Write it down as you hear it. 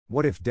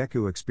What if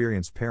Deku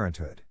experienced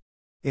parenthood?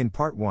 In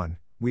Part 1,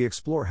 we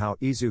explore how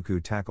Izuku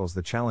tackles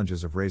the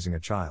challenges of raising a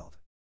child.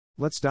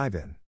 Let's dive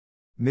in.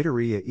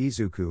 Midoriya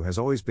Izuku has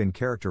always been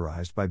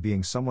characterized by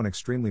being someone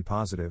extremely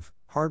positive,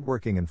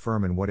 hardworking and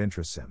firm in what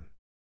interests him.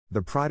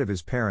 The pride of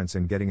his parents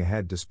in getting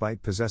ahead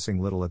despite possessing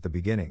little at the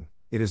beginning.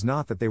 It is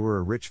not that they were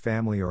a rich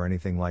family or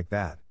anything like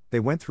that, they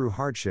went through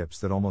hardships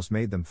that almost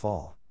made them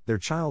fall. Their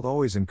child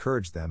always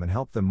encouraged them and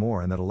helped them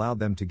more, and that allowed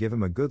them to give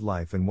him a good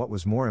life and what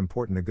was more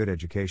important, a good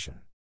education.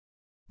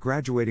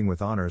 Graduating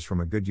with honors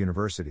from a good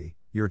university,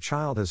 your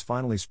child has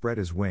finally spread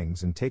his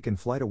wings and taken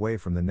flight away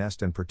from the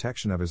nest and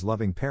protection of his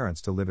loving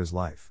parents to live his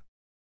life.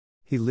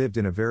 He lived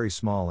in a very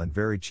small and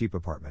very cheap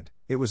apartment.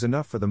 It was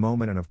enough for the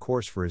moment, and of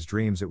course for his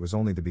dreams it was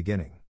only the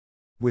beginning.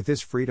 With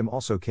this freedom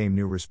also came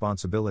new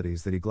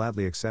responsibilities that he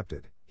gladly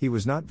accepted. He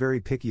was not very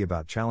picky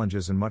about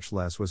challenges, and much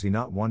less was he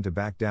not one to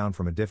back down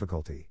from a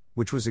difficulty,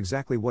 which was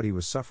exactly what he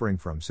was suffering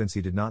from, since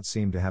he did not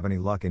seem to have any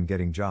luck in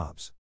getting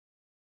jobs.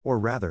 Or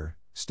rather,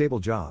 stable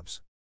jobs.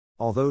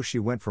 Although she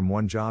went from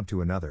one job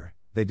to another,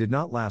 they did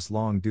not last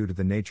long due to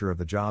the nature of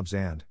the jobs,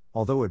 and,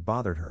 although it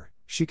bothered her,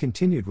 she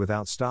continued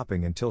without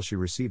stopping until she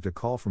received a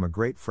call from a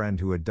great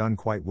friend who had done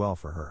quite well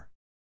for her.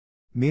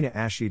 Mina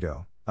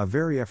Ashido, a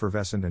very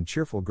effervescent and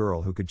cheerful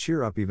girl who could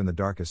cheer up even the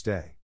darkest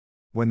day.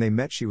 When they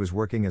met, she was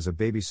working as a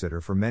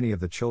babysitter for many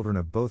of the children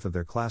of both of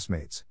their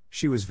classmates.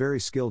 She was very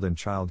skilled in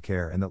child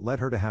care, and that led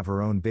her to have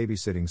her own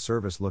babysitting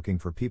service, looking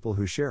for people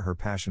who share her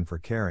passion for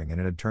caring, and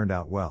it had turned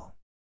out well.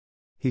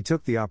 He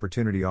took the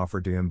opportunity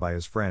offered to him by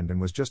his friend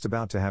and was just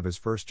about to have his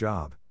first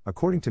job.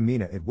 According to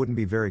Mina, it wouldn't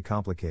be very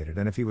complicated,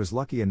 and if he was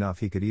lucky enough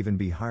he could even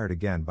be hired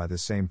again by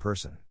this same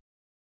person.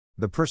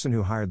 The person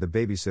who hired the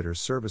babysitter's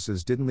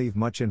services didn't leave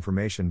much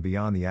information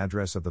beyond the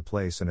address of the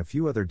place and a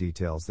few other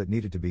details that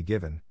needed to be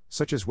given,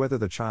 such as whether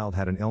the child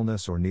had an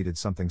illness or needed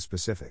something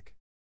specific.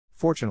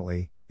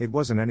 Fortunately, it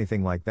wasn't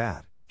anything like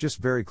that, just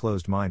very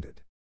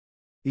closed-minded.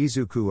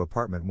 Izuku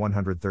apartment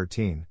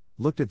 113,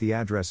 looked at the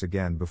address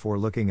again before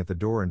looking at the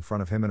door in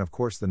front of him, and of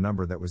course the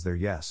number that was there.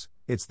 Yes,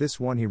 it's this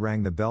one. He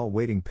rang the bell,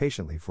 waiting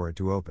patiently for it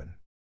to open.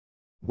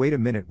 "Wait a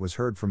minute," was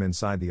heard from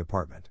inside the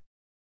apartment.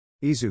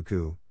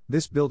 "Izuku,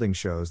 this building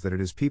shows that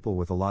it is people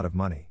with a lot of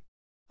money.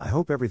 I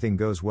hope everything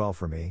goes well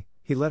for me."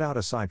 He let out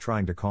a sigh,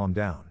 trying to calm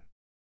down.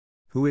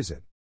 "Who is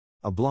it?"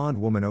 A blonde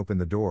woman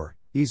opened the door.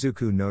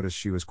 Izuku noticed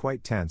she was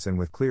quite tense and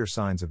with clear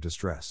signs of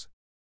distress.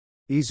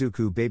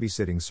 "Izuku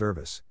babysitting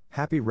service."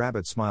 Happy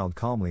Rabbit smiled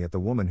calmly at the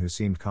woman, who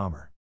seemed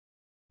calmer.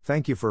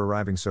 "Thank you for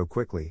arriving so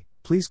quickly.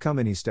 Please come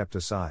in." He stepped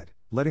aside,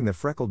 letting the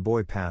freckled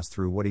boy pass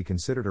through what he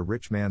considered a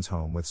rich man's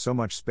home with so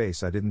much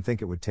space. "I didn't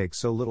think it would take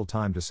so little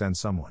time to send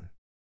someone.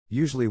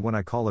 Usually when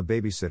I call a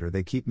babysitter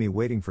they keep me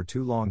waiting for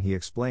too long," he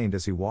explained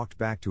as he walked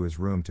back to his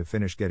room to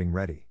finish getting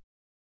ready.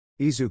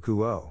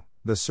 "Izuku, oh,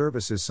 the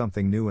service is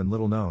something new and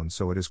little known,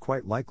 so it is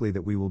quite likely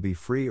that we will be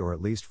free, or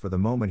at least for the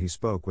moment." He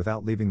spoke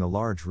without leaving the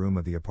large room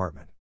of the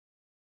apartment.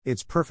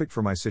 "It's perfect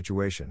for my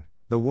situation."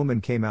 The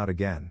woman came out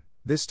again.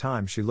 This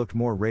time she looked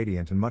more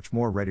radiant and much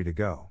more ready to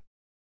go.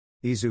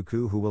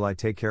 "Izuku, who will I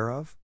take care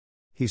of?"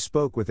 He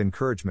spoke with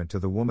encouragement to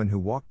the woman, who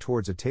walked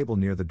towards a table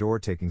near the door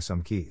taking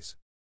some keys.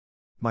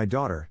 "My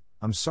daughter,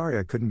 I'm sorry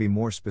I couldn't be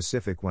more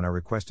specific when I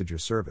requested your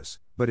service,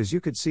 but as you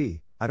could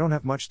see, I don't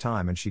have much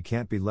time and she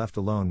can't be left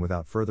alone."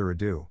 Without further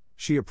ado,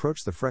 she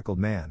approached the freckled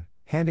man,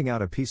 handing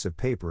out a piece of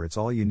paper. "It's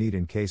all you need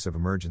in case of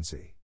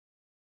emergency."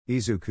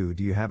 "Izuku,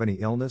 do you have any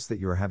illness, that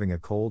you are having a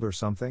cold or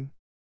something?"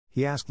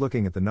 he asked,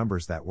 looking at the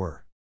numbers that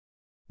were.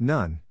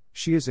 "None,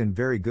 she is in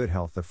very good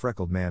health." The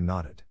freckled man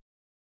nodded.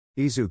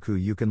 "Izuku,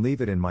 you can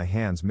leave it in my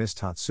hands, Miss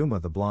Tatsuma."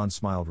 The blonde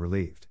smiled,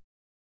 relieved.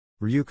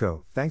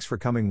 Ryuko, thanks for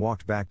coming,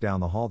 walked back down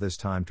the hall, this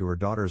time to her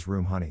daughter's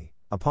room. "Honey."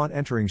 Upon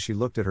entering she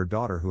looked at her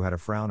daughter, who had a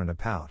frown and a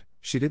pout.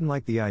 She didn't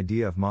like the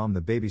idea of Mom.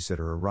 The babysitter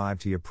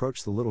arrived. He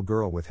approached the little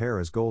girl with hair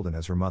as golden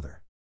as her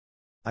mother.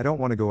 "I don't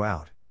want to go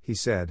out," he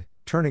said,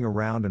 turning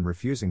around and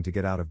refusing to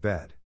get out of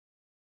bed.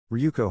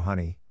 "Ryuko,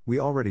 honey, we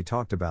already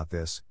talked about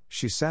this."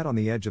 She sat on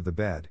the edge of the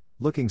bed,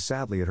 looking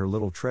sadly at her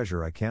little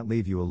treasure. "I can't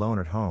leave you alone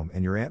at home,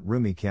 and your Aunt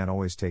Rumi can't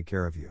always take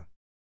care of you.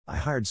 I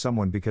hired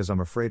someone because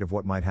I'm afraid of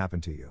what might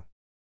happen to you."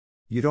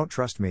 "You don't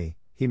trust me,"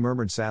 he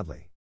murmured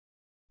sadly.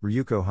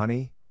 "Ryuko,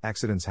 honey,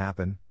 accidents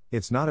happen.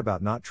 It's not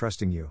about not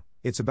trusting you,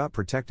 it's about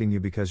protecting you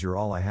because you're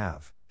all I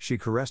have." She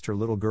caressed her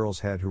little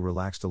girl's head, who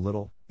relaxed a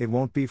little. "It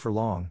won't be for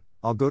long.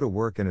 I'll go to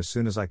work, and as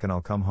soon as I can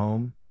I'll come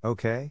home,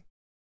 okay?"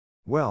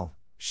 "Well,"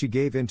 she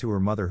gave in to her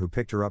mother, who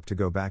picked her up to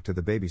go back to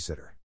the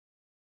babysitter.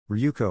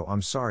 "Ryuko,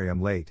 I'm sorry I'm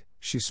late."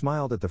 She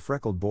smiled at the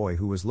freckled boy,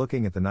 who was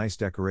looking at the nice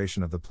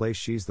decoration of the place.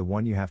 "She's the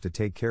one you have to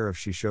take care of,"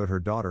 she showed her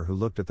daughter, who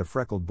looked at the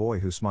freckled boy,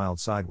 who smiled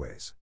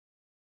sideways.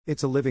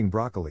 "It's a living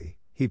broccoli."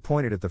 He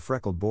pointed at the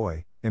freckled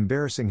boy,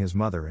 embarrassing his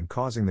mother and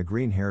causing the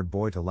green-haired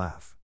boy to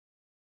laugh.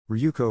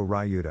 "Ryuko,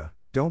 Ryuta,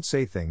 don't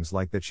say things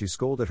like that," she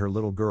scolded her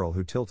little girl,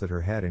 who tilted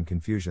her head in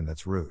confusion.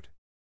 "That's rude."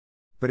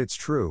 "But it's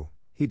true,"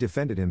 he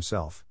defended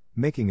himself,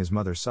 making his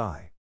mother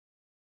sigh.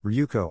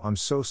 "Ryuko, I'm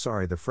so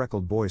sorry." The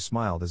freckled boy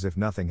smiled as if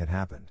nothing had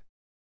happened.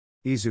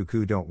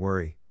 "Izuku, don't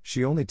worry,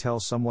 she only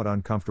tells somewhat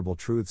uncomfortable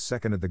truths,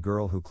 seconded the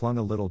girl who clung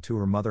a little to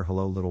her mother.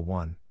 Hello little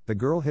one. The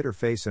girl hid her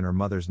face in her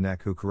mother's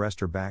neck who caressed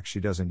her back. She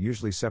doesn't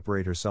usually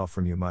separate herself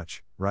from you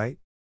much, right?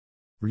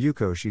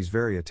 Ryuko, she's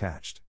very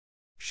attached.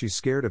 She's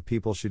scared of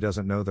people she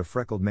doesn't know. The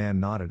freckled man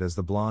nodded as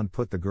the blonde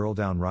put the girl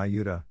down.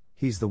 Ryuta,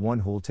 he's the one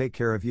who'll take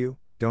care of you,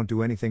 don't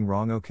do anything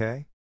wrong,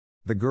 okay?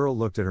 The girl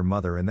looked at her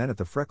mother and then at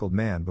the freckled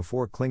man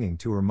before clinging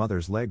to her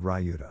mother's leg.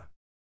 Ryuta.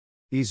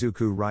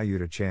 Izuku.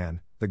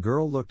 Ryuta-chan. The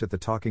girl looked at the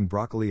talking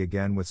broccoli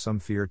again with some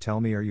fear.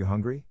 Tell me, are you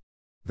hungry?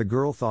 The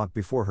girl thought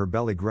before her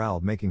belly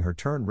growled, making her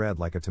turn red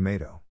like a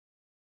tomato.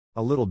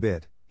 A little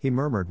bit, he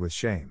murmured with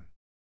shame.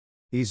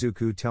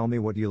 Izuku, tell me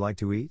what you like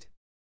to eat?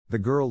 The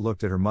girl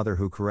looked at her mother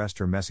who caressed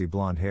her messy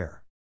blonde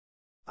hair.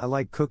 I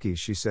like cookies,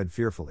 she said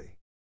fearfully.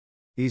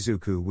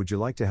 Izuku, would you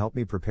like to help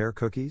me prepare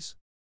cookies?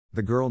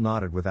 The girl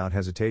nodded without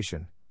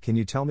hesitation. Can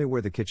you tell me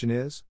where the kitchen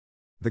is?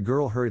 The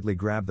girl hurriedly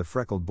grabbed the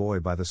freckled boy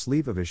by the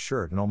sleeve of his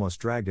shirt and almost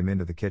dragged him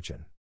into the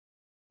kitchen.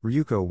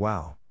 Ryuko,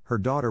 wow, her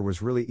daughter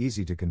was really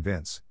easy to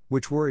convince,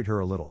 which worried her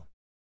a little.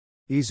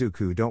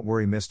 Izuku, don't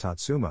worry Miss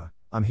Tatsuma,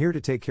 I'm here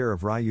to take care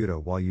of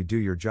Ryuta while you do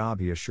your job,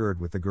 he assured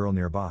with the girl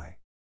nearby.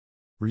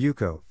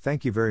 Ryuko,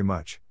 thank you very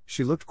much,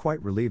 she looked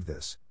quite relieved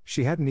this,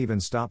 she hadn't even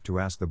stopped to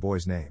ask the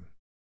boy's name.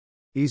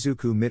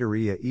 Izuku.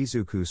 Midoriya.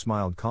 Izuku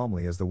smiled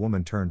calmly as the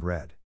woman turned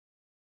red.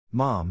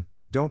 Mom,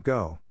 don't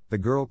go, the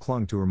girl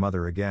clung to her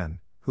mother again,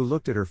 who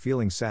looked at her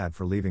feeling sad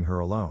for leaving her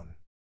alone.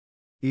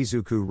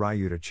 Izuku.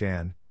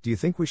 Ryuta-chan, do you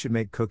think we should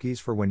make cookies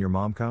for when your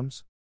mom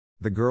comes?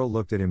 The girl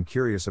looked at him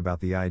curious about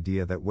the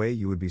idea that way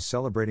you would be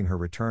celebrating her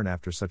return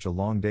after such a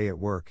long day at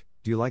work.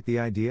 Do you like the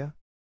idea?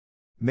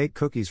 Make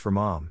cookies for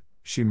mom,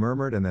 she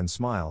murmured and then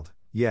smiled.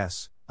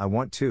 Yes, I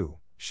want to,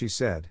 she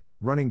said,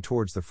 running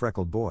towards the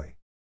freckled boy.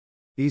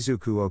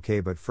 Izuku. Okay,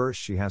 but first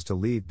she has to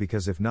leave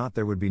because if not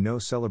there would be no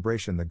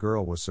celebration. The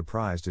girl was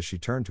surprised as she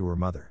turned to her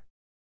mother.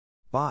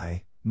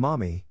 Bye,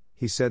 mommy,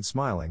 he said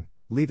smiling,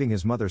 leaving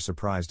his mother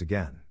surprised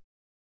again.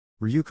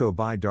 Ryuko.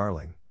 Bye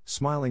darling.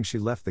 Smiling she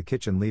left the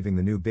kitchen, leaving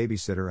the new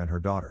babysitter and her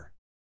daughter.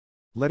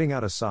 Letting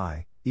out a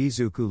sigh,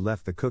 Izuku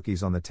left the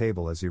cookies on the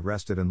table as he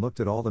rested and looked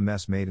at all the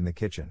mess made in the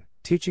kitchen.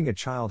 Teaching a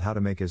child how to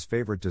make his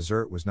favorite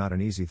dessert was not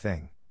an easy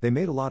thing. They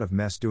made a lot of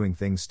mess doing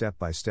things step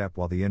by step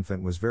while the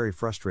infant was very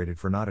frustrated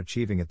for not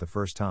achieving it the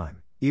first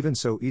time. Even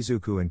so,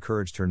 Izuku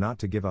encouraged her not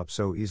to give up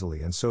so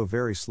easily, and so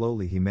very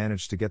slowly he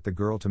managed to get the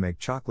girl to make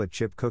chocolate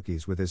chip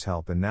cookies with his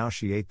help, and now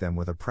she ate them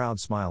with a proud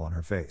smile on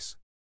her face.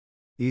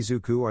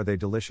 Izuku, are they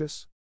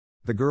delicious?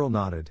 The girl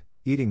nodded,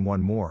 eating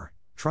one more.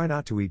 Try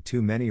not to eat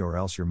too many or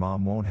else your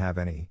mom won't have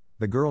any.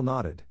 The girl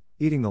nodded,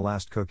 eating the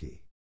last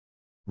cookie.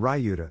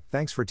 Ryuta,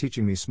 thanks for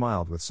teaching me,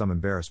 smiled with some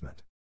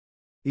embarrassment.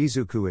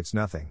 Izuku, it's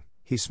nothing,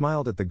 he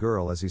smiled at the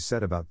girl as he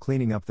set about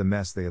cleaning up the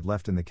mess they had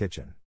left in the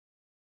kitchen.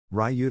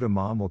 Ryuta,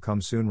 mom will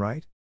come soon,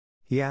 right?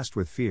 He asked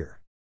with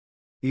fear.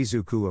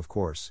 Izuku, of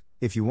course,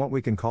 if you want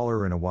we can call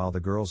her in a while. The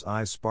girl's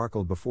eyes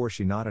sparkled before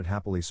she nodded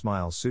happily.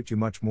 Smiles suit you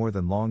much more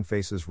than long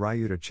faces.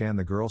 Ryuta-chan,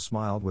 the girl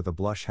smiled with a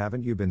blush.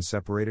 Haven't you been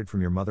separated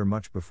from your mother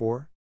much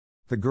before?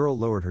 The girl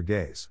lowered her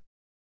gaze.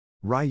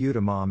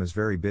 Ryuta, mom is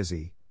very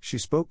busy, she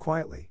spoke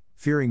quietly,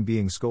 fearing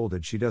being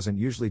scolded. She doesn't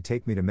usually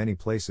take me to many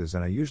places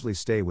and I usually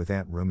stay with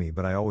Aunt Rumi,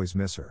 but I always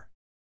miss her.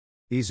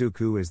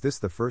 Izuku, is this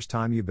the first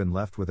time you've been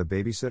left with a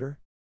babysitter?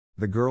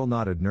 The girl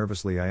nodded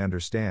nervously. I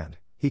understand.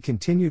 He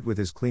continued with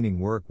his cleaning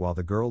work while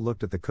the girl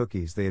looked at the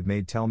cookies they had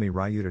made. Tell me,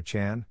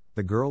 Ryuta-chan,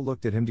 the girl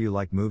looked at him, do you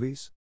like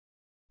movies?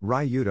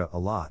 Ryuta, a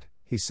lot,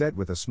 he said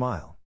with a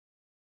smile.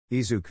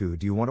 Izuku,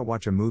 do you want to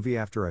watch a movie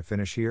after I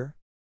finish here?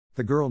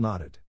 The girl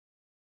nodded.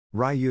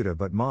 Ryuta,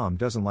 but mom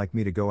doesn't like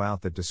me to go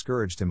out. That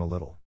discouraged him a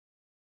little.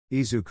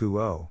 Izuku,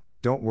 oh,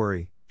 don't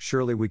worry,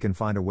 surely we can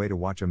find a way to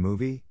watch a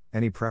movie.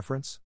 Any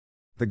preference?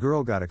 The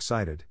girl got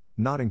excited,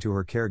 nodding to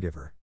her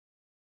caregiver.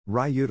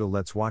 Ryuta,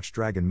 let's watch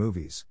dragon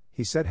movies,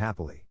 he said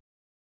happily.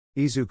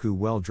 Izuku,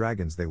 well,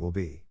 dragons they will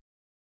be.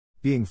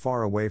 Being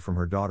far away from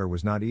her daughter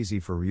was not easy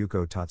for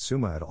Ryuko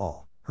Tatsuma at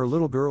all. Her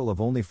little girl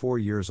of only 4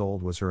 years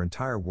old was her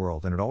entire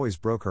world, and it always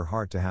broke her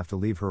heart to have to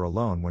leave her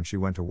alone when she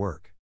went to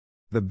work.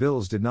 The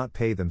bills did not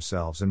pay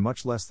themselves, and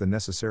much less the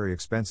necessary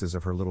expenses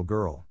of her little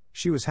girl.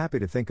 She was happy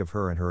to think of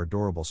her and her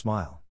adorable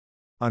smile.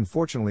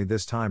 Unfortunately,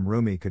 this time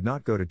Rumi could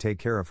not go to take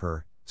care of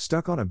her,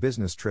 stuck on a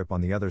business trip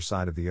on the other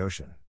side of the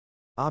ocean.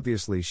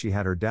 Obviously she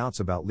had her doubts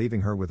about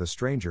leaving her with a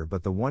stranger,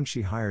 but the one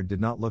she hired did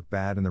not look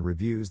bad, and the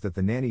reviews that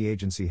the nanny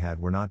agency had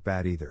were not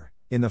bad either.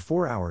 In the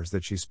 4 hours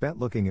that she spent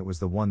looking, it was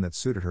the one that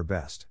suited her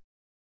best.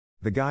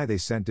 The guy they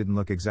sent didn't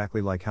look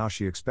exactly like how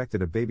she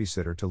expected a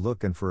babysitter to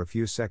look, and for a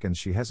few seconds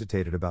she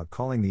hesitated about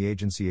calling the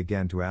agency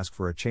again to ask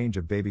for a change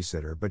of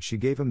babysitter, but she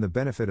gave him the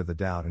benefit of the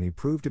doubt, and he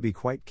proved to be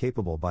quite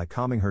capable by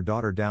calming her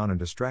daughter down and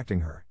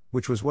distracting her,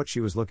 which was what she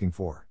was looking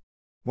for.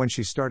 When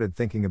she started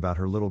thinking about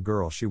her little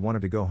girl, she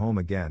wanted to go home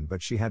again,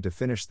 but she had to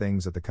finish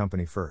things at the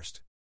company first.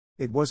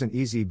 It wasn't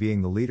easy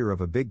being the leader of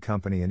a big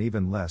company, and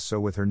even less so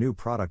with her new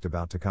product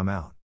about to come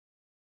out.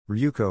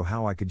 Ryuko,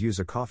 how I could use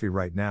a coffee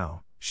right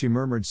now, she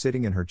murmured,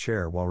 sitting in her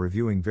chair while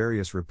reviewing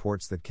various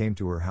reports that came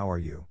to her. How are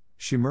you?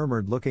 she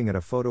murmured, looking at a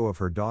photo of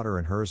her daughter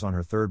and hers on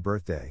her third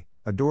birthday,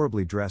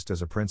 adorably dressed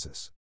as a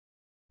princess.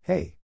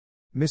 Hey!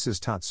 Mrs.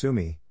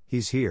 Tatsumi,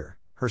 he's here,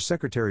 her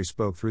secretary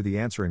spoke through the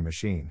answering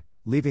machine,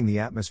 leaving the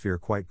atmosphere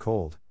quite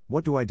cold.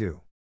 What do I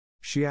do?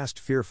 She asked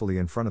fearfully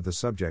in front of the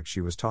subject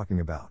she was talking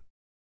about.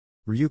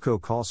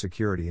 Ryuko, call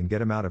security and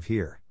get him out of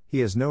here, he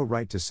has no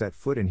right to set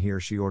foot in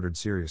here, she ordered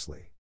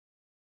seriously.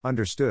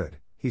 Understood,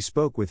 he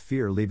spoke with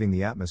fear, leaving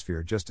the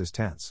atmosphere just as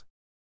tense.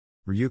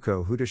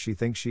 Ryuko, who does she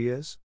think she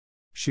is?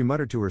 She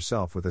muttered to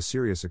herself with a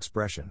serious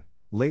expression.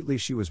 Lately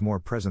she was more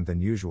present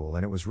than usual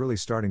and it was really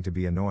starting to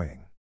be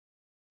annoying.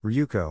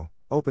 Ryuko,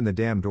 open the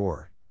damn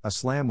door. A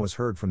slam was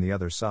heard from the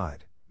other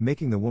side,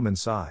 making the woman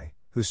sigh,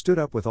 who stood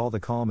up with all the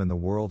calm in the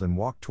world and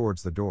walked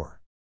towards the door.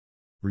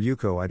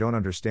 Ryuko, I don't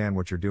understand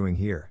what you're doing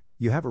here,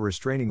 you have a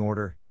restraining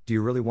order, do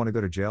you really want to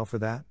go to jail for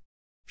that?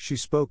 She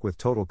spoke with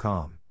total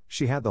calm,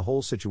 she had the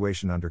whole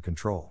situation under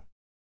control.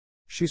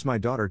 She's my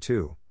daughter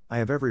too, I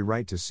have every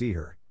right to see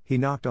her. He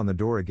knocked on the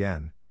door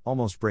again,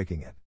 almost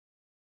breaking it.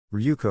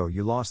 Ryuko,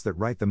 you lost that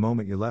right the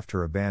moment you left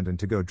her abandoned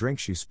to go drink,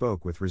 she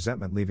spoke with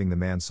resentment, leaving the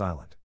man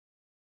silent.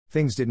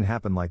 Things didn't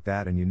happen like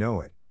that and you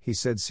know it, he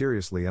said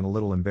seriously and a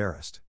little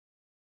embarrassed.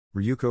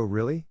 Ryuko,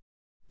 really?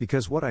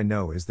 Because what I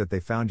know is that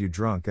they found you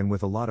drunk and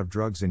with a lot of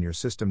drugs in your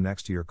system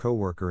next to your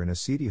coworker in a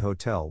seedy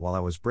hotel while I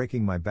was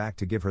breaking my back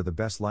to give her the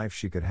best life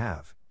she could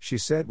have, she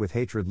said with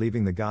hatred,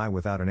 leaving the guy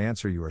without an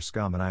answer. You are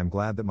scum and I am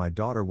glad that my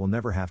daughter will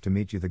never have to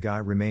meet you. The guy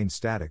remained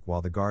static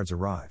while the guards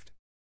arrived.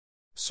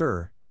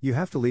 Sir, you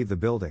have to leave the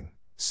building,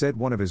 said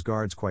one of his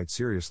guards quite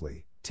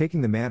seriously,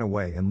 taking the man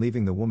away and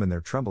leaving the woman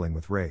there trembling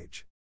with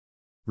rage.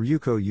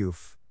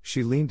 Ryuko,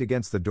 she leaned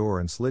against the door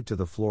and slid to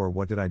the floor.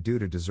 What did I do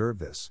to deserve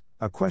this?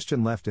 A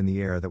question left in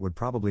the air that would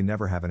probably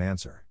never have an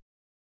answer.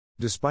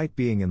 Despite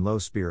being in low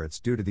spirits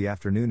due to the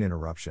afternoon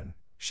interruption,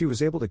 she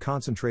was able to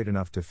concentrate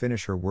enough to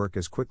finish her work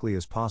as quickly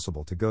as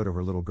possible to go to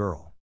her little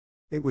girl.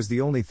 It was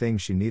the only thing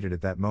she needed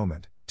at that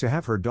moment, to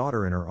have her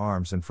daughter in her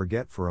arms and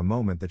forget for a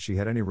moment that she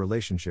had any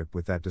relationship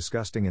with that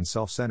disgusting and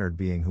self-centered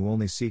being who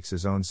only seeks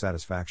his own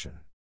satisfaction.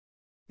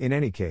 In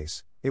any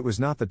case, it was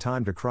not the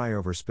time to cry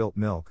over spilt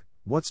milk.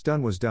 What's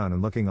done was done, and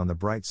looking on the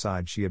bright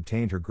side, she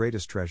obtained her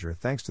greatest treasure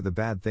thanks to the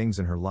bad things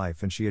in her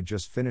life, and she had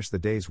just finished the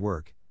day's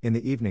work in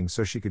the evening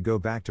so she could go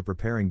back to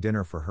preparing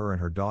dinner for her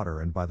and her daughter,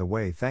 and by the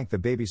way, thank the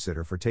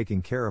babysitter for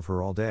taking care of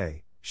her all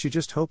day. She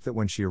just hoped that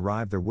when she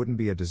arrived there wouldn't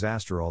be a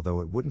disaster,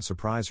 although it wouldn't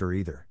surprise her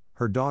either.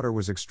 Her daughter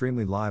was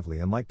extremely lively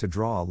and liked to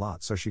draw a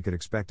lot, so she could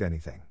expect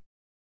anything.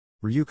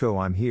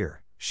 Ryuko, I'm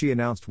here, she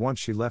announced once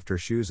she left her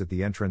shoes at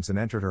the entrance and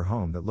entered her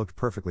home that looked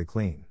perfectly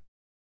clean.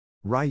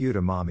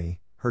 Ryuta, mommy.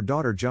 Her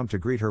daughter jumped to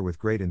greet her with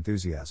great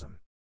enthusiasm.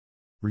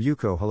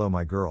 Ryuko, hello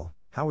my girl,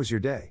 how was your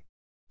day?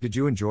 Did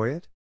you enjoy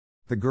it?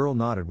 The girl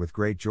nodded with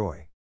great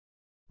joy.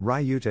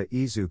 Ryuta,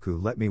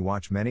 Izuku let me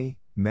watch many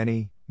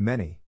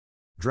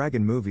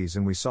dragon movies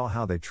and we saw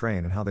how they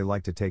train and how they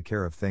like to take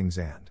care of things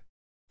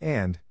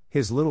and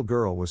his little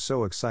girl was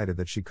so excited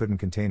that she couldn't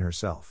contain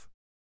herself.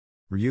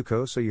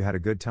 Ryuko, so you had a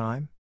good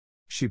time?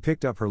 She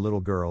picked up her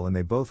little girl and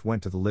they both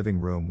went to the living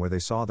room where they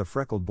saw the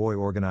freckled boy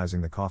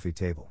organizing the coffee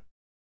table.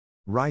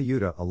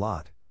 Ryuta, a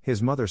lot,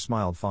 his mother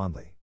smiled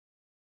fondly.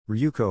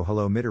 Ryuko,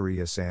 hello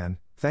Midoriya-san,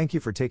 thank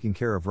you for taking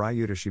care of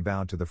Ryuta. She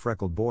bowed to the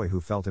freckled boy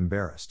who felt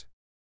embarrassed.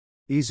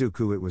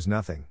 Izuku, it was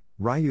nothing,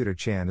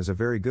 Ryuta-chan is a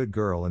very good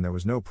girl and there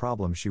was no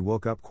problem. She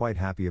woke up quite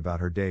happy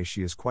about her day.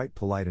 She is quite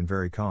polite and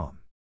very calm.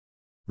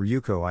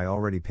 Ryuko, I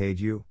already paid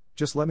you,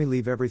 just let me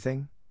leave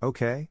everything,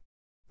 okay?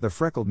 The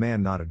freckled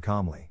man nodded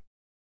calmly.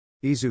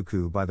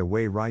 Izuku, by the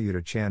way,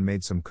 Ryuta-chan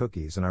made some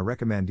cookies and I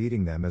recommend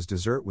eating them as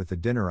dessert with the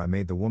dinner I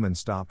made. The woman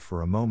stopped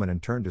for a moment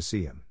and turned to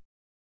see him.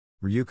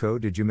 Ryuko,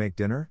 did you make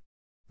dinner?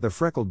 The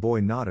freckled boy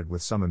nodded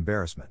with some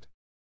embarrassment.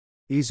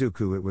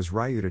 Izuku, it was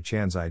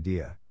Ryuta-chan's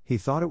idea. He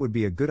thought it would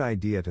be a good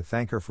idea to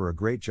thank her for a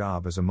great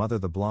job as a mother.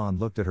 The blonde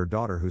looked at her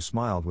daughter who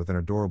smiled with an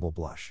adorable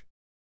blush.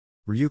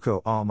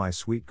 Ryuko, ah my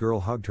sweet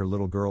girl, hugged her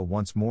little girl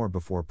once more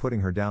before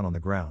putting her down on the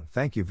ground.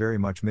 Thank you very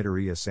much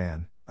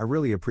Midoriya-san, I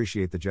really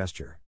appreciate the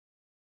gesture.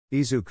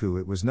 Izuku,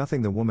 it was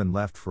nothing. The woman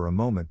left for a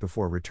moment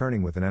before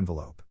returning with an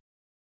envelope.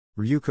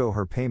 Ryuko,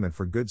 her payment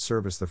for good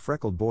service. The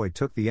freckled boy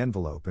took the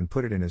envelope and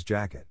put it in his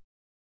jacket.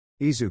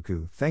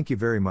 Izuku, thank you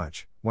very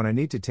much, when I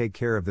need to take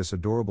care of this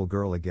adorable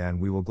girl again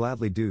we will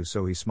gladly do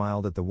so. He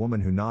smiled at the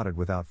woman who nodded.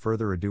 Without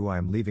further ado, I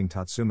am leaving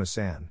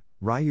Tatsuma-san.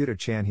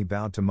 Ryuta-chan, he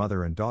bowed to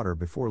mother and daughter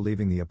before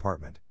leaving the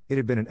apartment. It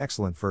had been an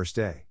excellent first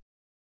day.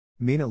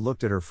 Mina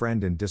looked at her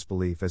friend in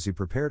disbelief as he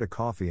prepared a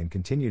coffee and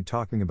continued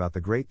talking about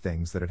the great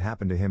things that had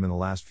happened to him in the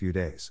last few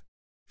days.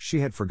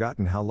 She had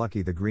forgotten how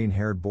lucky the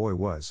green-haired boy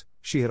was.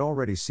 She had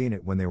already seen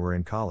it when they were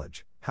in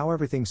college, how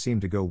everything seemed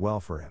to go well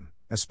for him,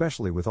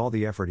 especially with all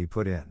the effort he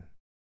put in.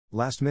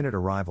 Last-minute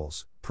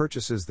arrivals,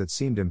 purchases that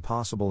seemed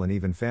impossible and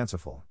even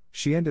fanciful,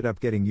 she ended up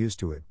getting used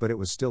to it, but it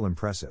was still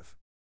impressive.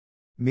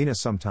 Mina,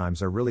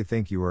 sometimes I really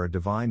think you are a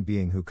divine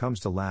being who comes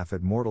to laugh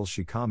at mortals,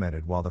 she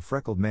commented while the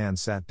freckled man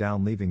sat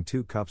down, leaving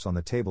 2 cups on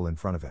the table in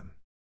front of him.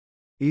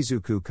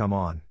 Izuku, come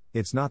on,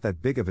 it's not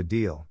that big of a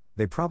deal,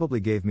 they probably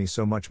gave me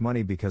so much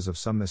money because of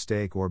some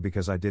mistake or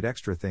because I did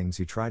extra things.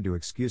 He tried to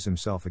excuse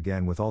himself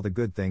again with all the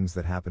good things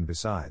that happened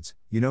besides.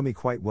 You know me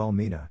quite well,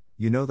 Mina,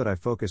 you know that I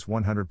focus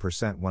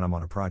 100% when I'm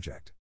on a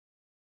project.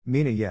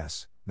 Mina: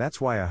 yes,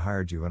 that's why I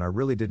hired you, and I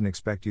really didn't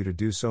expect you to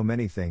do so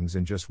many things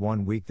in just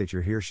 1 week that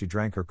you're here. She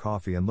drank her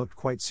coffee and looked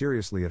quite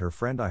seriously at her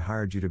friend. I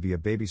hired you to be a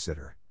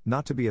babysitter,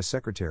 not to be a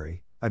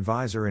secretary,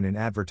 advisor, and in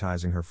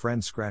advertising. Her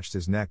friend scratched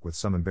his neck with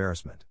some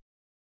embarrassment.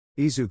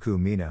 Izuku: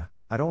 Mina,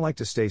 I don't like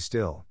to stay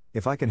still.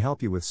 If I can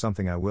help you with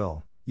something I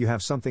will. You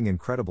have something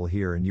incredible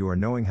here and you are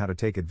knowing how to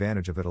take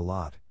advantage of it a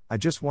lot. I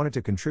just wanted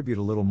to contribute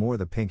a little more.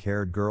 The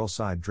pink-haired girl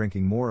sighed,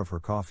 drinking more of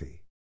her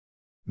coffee.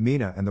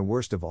 Mina: and the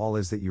worst of all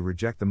is that you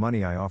reject the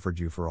money I offered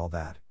you for all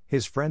that.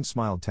 His friend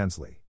smiled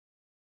tensely.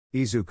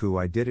 Izuku: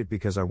 I did it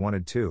because I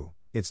wanted to.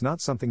 It's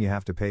not something you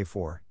have to pay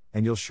for,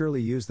 and you'll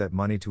surely use that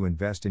money to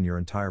invest in your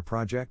entire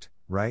project,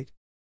 right?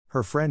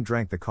 Her friend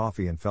drank the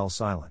coffee and fell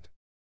silent.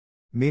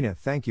 Mina: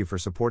 thank you for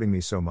supporting me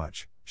so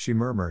much, she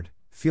murmured,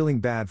 feeling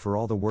bad for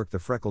all the work the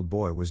freckled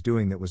boy was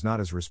doing that was not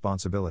his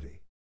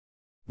responsibility.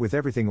 With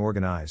everything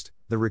organized,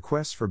 the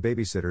requests for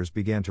babysitters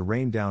began to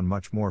rain down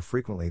much more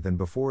frequently than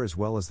before, as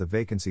well as the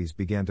vacancies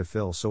began to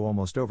fill. So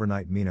almost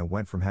overnight Mina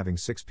went from having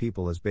 6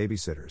 people as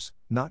babysitters,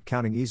 not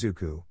counting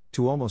Izuku,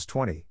 to almost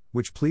 20,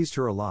 which pleased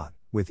her a lot.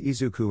 With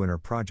Izuku in her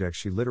project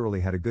she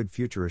literally had a good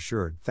future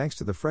assured. Thanks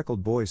to the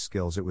freckled boy's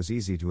skills it was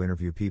easy to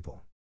interview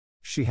people.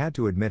 She had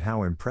to admit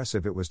how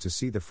impressive it was to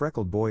see the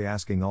freckled boy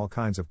asking all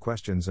kinds of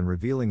questions and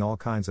revealing all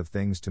kinds of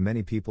things to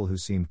many people who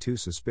seemed too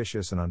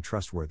suspicious and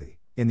untrustworthy.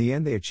 In the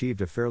end they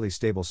achieved a fairly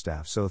stable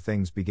staff, so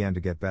things began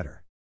to get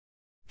better.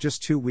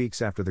 Just 2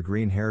 weeks after the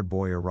green-haired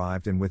boy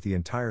arrived and with the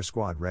entire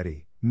squad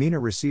ready, Mina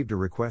received a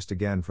request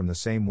again from the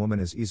same woman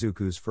as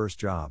Izuku's first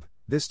job,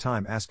 this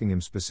time asking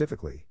him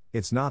specifically.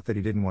 It's not that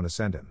he didn't want to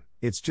send him,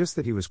 it's just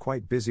that he was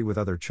quite busy with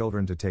other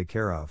children to take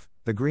care of.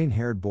 The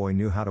green-haired boy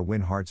knew how to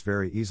win hearts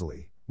very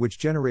easily, which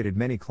generated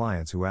many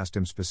clients who asked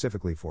him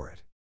specifically for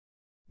it.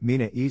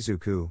 Mina: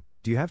 Izuku,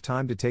 do you have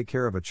time to take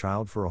care of a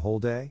child for a whole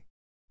day?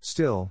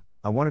 Still,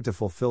 I wanted to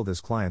fulfill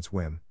this client's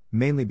whim,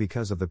 mainly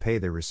because of the pay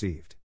they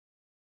received.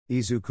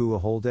 Izuku: a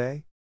whole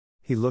day?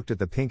 He looked at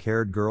the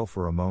pink-haired girl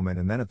for a moment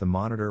and then at the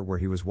monitor where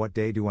he was. What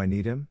day do I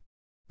need him?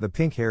 The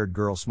pink-haired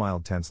girl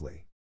smiled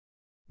tensely.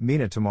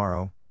 Mina: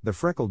 tomorrow. The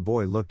freckled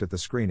boy looked at the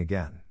screen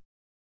again.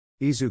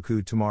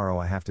 Izuku: tomorrow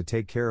I have to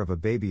take care of a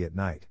baby at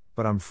night,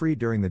 but I'm free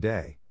during the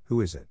day.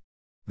 Who is it?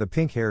 The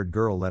pink-haired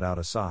girl let out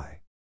a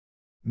sigh.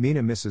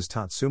 Mina: Mrs.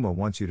 Tatsuma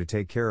wants you to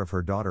take care of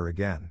her daughter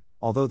again.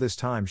 Although this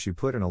time she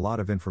put in a lot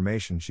of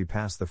information. She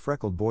passed the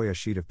freckled boy a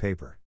sheet of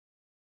paper.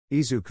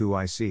 Izuku: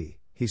 I see.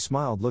 He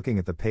smiled, looking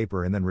at the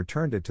paper and then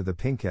returned it to the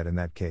pinkette. In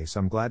that case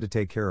I'm glad to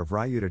take care of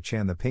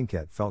Ryuta-chan. The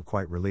pinkette felt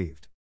quite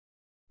relieved.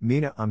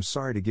 Mina: I'm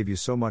sorry to give you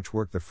so much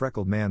work. The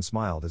freckled man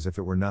smiled as if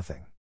it were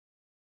nothing.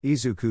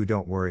 Izuku: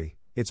 don't worry,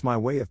 it's my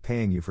way of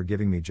paying you for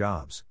giving me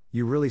jobs.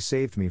 You really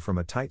saved me from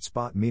a tight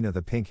spot. Mina: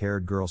 the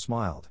pink-haired girl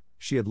smiled,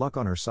 she had luck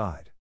on her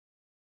side.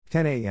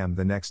 10 a.m.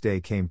 The next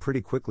day came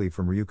pretty quickly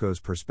from Ryuko's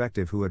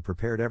perspective, who had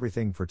prepared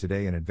everything for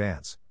today in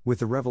advance. With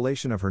the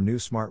revelation of her new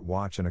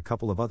smartwatch and a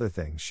couple of other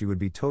things she would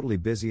be totally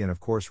busy, and of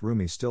course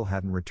Rumi still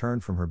hadn't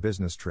returned from her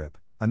business trip,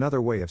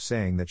 another way of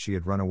saying that she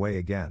had run away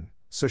again.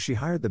 So she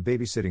hired the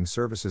babysitting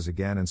services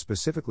again, and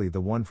specifically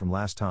the one from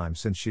last time,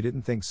 since she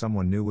didn't think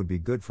someone new would be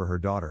good for her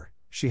daughter.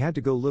 She had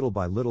to go little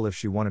by little if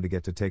she wanted to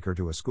get to take her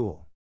to a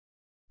school.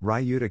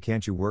 Ryuta: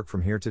 can't you work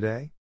from here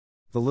today?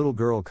 The little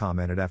girl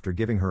commented after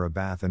giving her a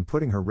bath and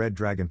putting her red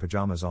dragon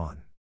pajamas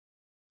on.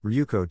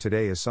 Ryuko: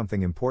 today is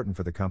something important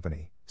for the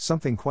company.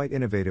 Something quite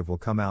innovative will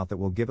come out that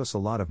will give us a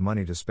lot of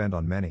money to spend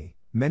on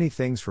many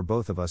things for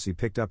both of us. He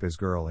picked up his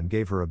girl and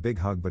gave her a big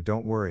hug. But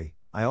don't worry,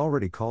 I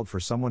already called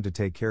for someone to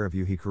take care of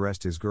you. He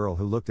caressed his girl,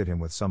 who looked at him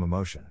with some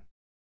emotion.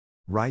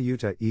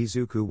 Ryuta: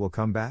 Izuku will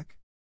come back?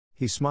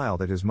 He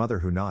smiled at his mother,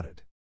 who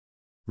nodded.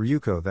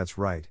 Ryuko: that's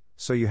right,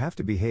 so you have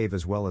to behave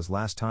as well as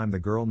last time. The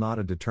girl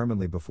nodded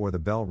determinedly. Before the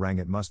bell rang,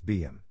 it must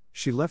be him.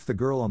 She left the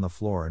girl on the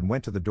floor and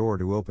went to the door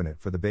to open it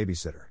for the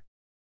babysitter.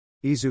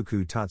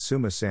 Izuku: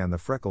 Tatsuma-san. The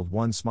freckled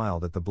one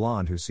smiled at the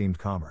blonde, who seemed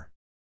calmer.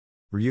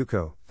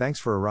 Ryuko: thanks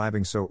for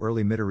arriving so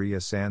early.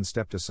 Midoriya-san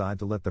stepped aside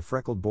to let the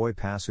freckled boy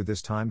pass, who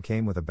this time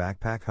came with a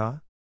backpack. Huh?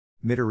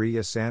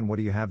 Midoriya-san, what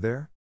do you have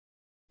there?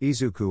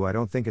 Izuku: I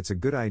don't think it's a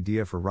good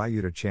idea for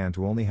Ryuta-chan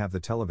to only have the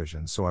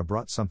television, so I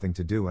brought something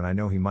to do and I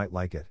know he might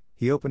like it.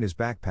 He opened his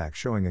backpack,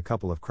 showing a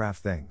couple of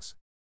craft things.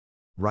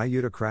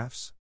 Ryuta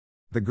crafts?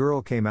 The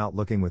girl came out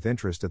looking with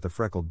interest at the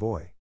freckled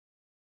boy.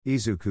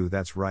 Izuku: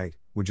 that's right,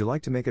 would you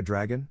like to make a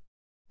dragon?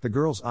 The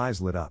girl's eyes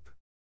lit up.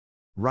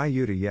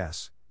 Ryuta: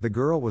 yes. The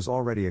girl was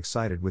already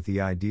excited with the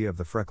idea of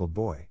the freckled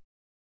boy.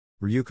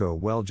 Ryuko: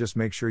 well, just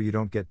make sure you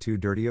don't get too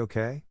dirty,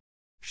 okay?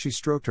 She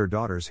stroked her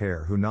daughter's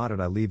hair, who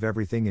nodded. I leave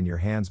everything in your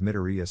hands,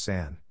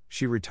 Midoriya-san.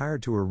 She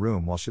retired to her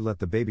room while she let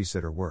the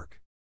babysitter work.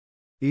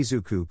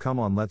 Izuku: come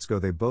on, let's go.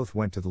 They both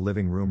went to the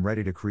living room,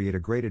 ready to create a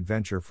great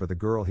adventure for the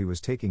girl he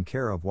was taking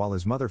care of, while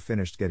his mother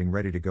finished getting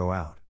ready to go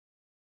out.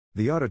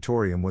 The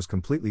auditorium was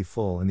completely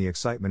full and the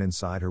excitement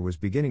inside her was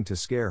beginning to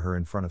scare her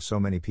in front of so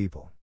many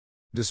people.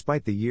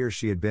 Despite the years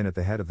she had been at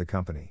the head of the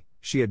company,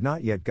 she had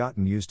not yet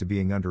gotten used to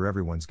being under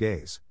everyone's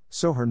gaze,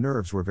 so her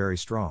nerves were very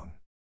strong.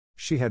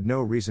 She had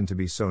no reason to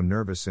be so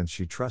nervous since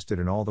she trusted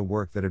in all the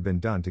work that had been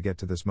done to get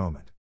to this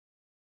moment.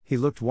 He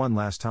looked one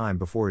last time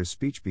before his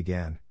speech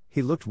began.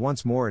 He looked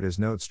once more at his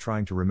notes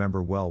trying to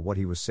remember well what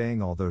he was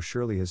saying, although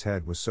surely his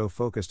head was so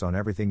focused on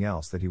everything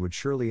else that he would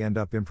surely end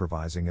up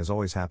improvising, as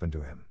always happened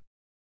to him.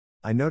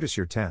 "I notice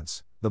you're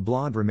tense." The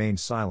blonde remained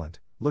silent,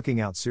 looking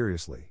out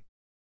seriously.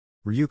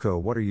 "Ryuko,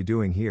 what are you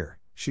doing here?"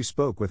 She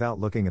spoke without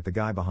looking at the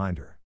guy behind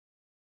her.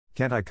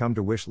 "Can't I come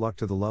to wish luck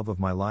to the love of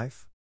my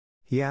life?"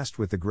 he asked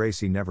with the grace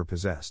he never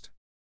possessed.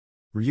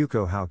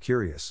 "Ryuko, how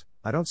curious,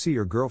 I don't see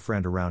your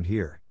girlfriend around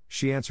here,"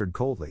 she answered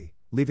coldly,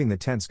 leaving the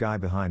tense guy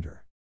behind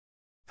her.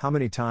 "How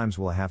many times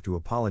will I have to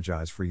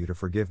apologize for you to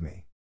forgive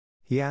me?"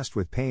 he asked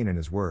with pain in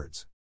his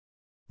words.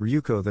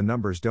 "Ryuko, the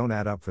numbers don't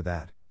add up for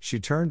that." She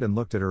turned and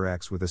looked at her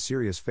ex with a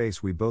serious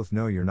face. "We both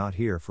know you're not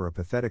here for a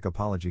pathetic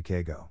apology,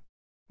 Keigo.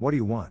 What do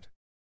you want?"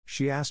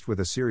 she asked with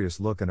a serious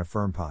look and a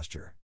firm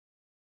posture.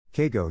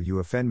 "Keigo, you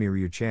offend me,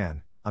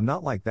 Ryu-chan. I'm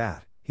not like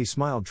that," he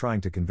smiled,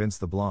 trying to convince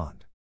the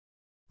blonde.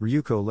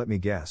 "Ryuko, let me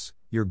guess,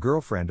 your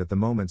girlfriend at the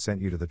moment sent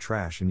you to the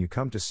trash and you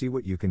come to see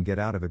what you can get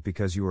out of it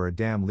because you are a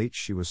damn leech."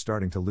 She was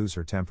starting to lose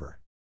her temper.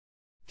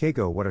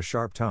 "Keigo, what a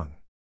sharp tongue.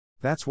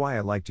 That's why I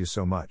liked you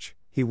so much."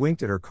 He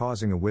winked at her,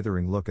 causing a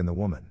withering look in the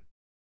woman.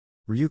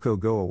 "Ryuko,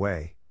 go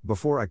away,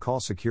 before I call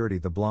security."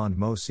 The blonde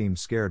Mo seemed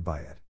scared by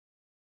it.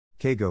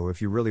 "Keigo,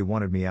 if you really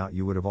wanted me out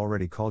you would have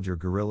already called your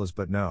gorillas,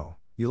 but no,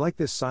 you like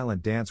this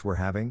silent dance we're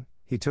having."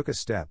 He took a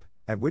step,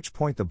 at which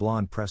point the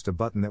blonde pressed a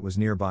button that was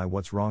nearby.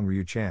 "What's wrong,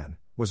 Ryu-chan?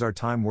 Was our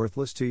time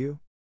worthless to you?"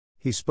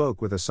 he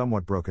spoke with a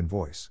somewhat broken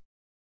voice.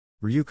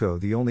 "Ryuko,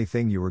 the only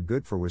thing you were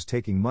good for was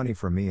taking money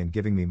from me and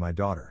giving me my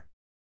daughter.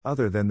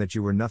 Other than that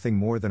you were nothing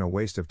more than a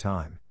waste of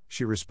time,"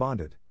 she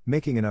responded,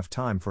 making enough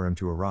time for him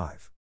to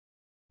arrive.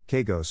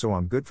 "Keigo, so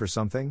I'm good for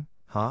something,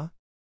 huh?"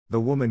 the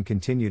woman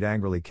continued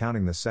angrily,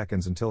 counting the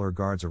seconds until her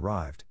guards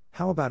arrived.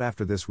 "How about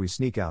after this we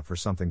sneak out for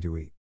something to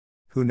eat?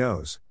 Who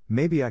knows,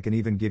 maybe I can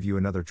even give you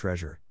another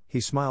treasure."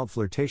 He smiled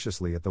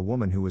flirtatiously at the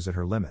woman who was at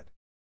her limit.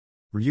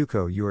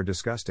 "Ryuko, you are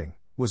disgusting,"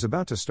 was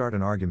about to start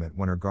an argument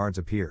when her guards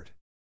appeared.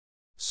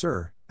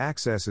 "Sir,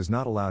 access is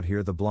not allowed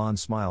here." The blonde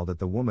smiled at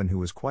the woman who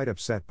was quite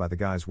upset by the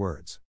guy's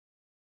words.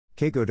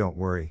 "Keigo, don't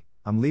worry,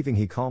 I'm leaving."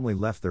 He calmly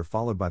left there,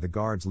 followed by the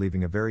guards,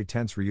 leaving a very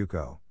tense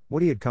Ryuko,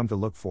 what he had come to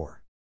look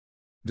for.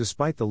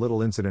 Despite the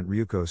little incident,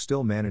 Ryuko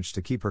still managed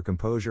to keep her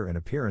composure and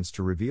appearance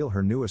to reveal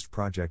her newest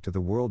project to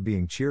the world,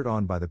 being cheered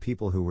on by the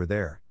people who were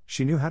there.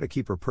 She knew how to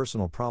keep her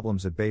personal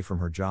problems at bay from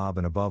her job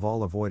and above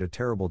all avoid a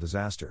terrible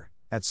disaster.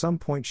 At some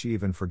point she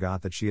even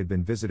forgot that she had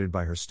been visited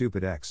by her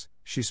stupid ex.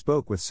 She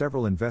spoke with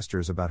several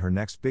investors about her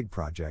next big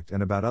project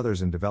and about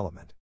others in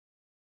development.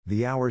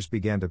 The hours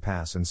began to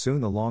pass and soon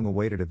the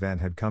long-awaited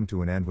event had come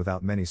to an end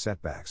without many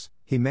setbacks.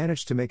 He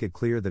managed to make it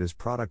clear that his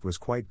product was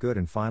quite good,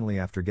 and finally,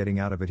 after getting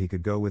out of it, he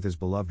could go with his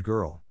beloved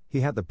girl.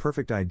 He had the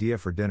perfect idea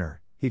for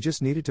dinner. He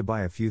just needed to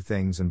buy a few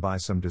things and buy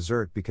some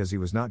dessert because he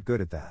was not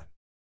good at that.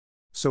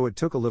 So it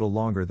took a little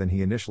longer than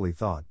he initially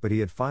thought, but he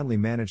had finally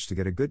managed to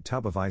get a good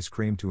tub of ice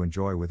cream to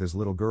enjoy with his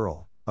little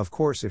girl. Of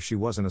course, if she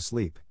wasn't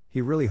asleep.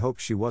 He really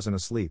hoped she wasn't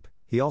asleep.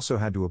 He also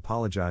had to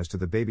apologize to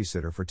the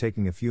babysitter for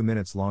taking a few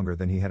minutes longer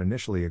than he had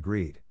initially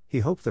agreed. He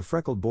hoped the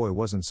freckled boy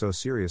wasn't so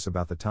serious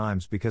about the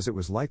times, because it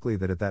was likely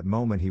that at that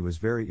moment he was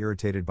very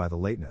irritated by the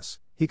lateness.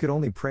 He could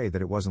only pray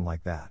that it wasn't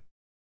like that.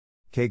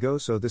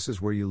 "Keigo, so this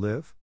is where you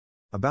live?"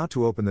 About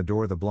to open the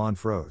door, the blonde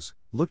froze,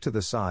 looked to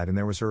the side, and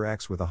there was her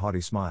ex with a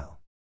haughty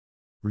smile.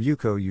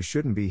 "Ryuko, you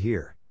shouldn't be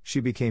here." She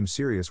became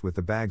serious with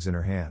the bags in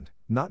her hand,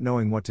 not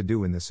knowing what to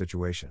do in this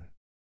situation.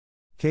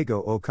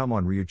 "Keigo, oh come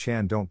on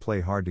Ryu-chan, don't play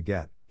hard to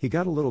get." He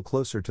got a little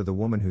closer to the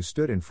woman who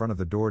stood in front of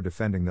the door,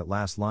 defending that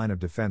last line of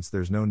defense,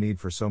 "There's no need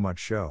for so much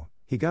show."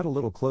 He got a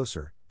little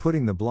closer,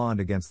 putting the blonde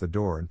against the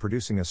door and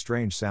producing a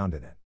strange sound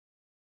in it.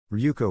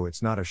 "Ryuko,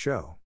 it's not a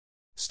show.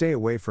 Stay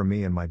away from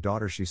me and my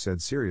daughter," she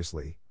said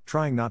seriously,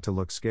 trying not to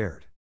look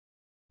scared.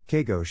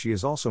 "Keigo, she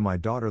is also my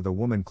daughter." The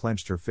woman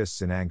clenched her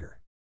fists in anger.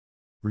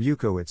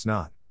 "Ryuko, it's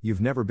not, you've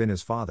never been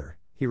his father,"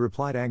 he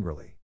replied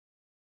angrily.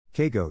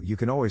 "Keigo, you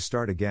can always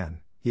start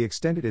again." He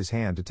extended his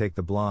hand to take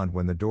the blonde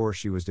when the door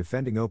she was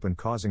defending opened,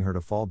 causing her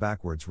to fall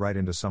backwards right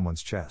into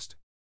someone's chest.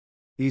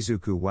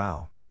 "Izuku,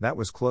 wow, that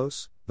was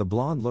close." The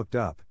blonde looked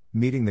up,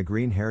 meeting the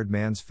green-haired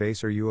man's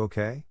face. "Are you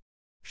okay?"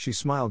 She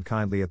smiled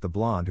kindly at the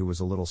blonde, who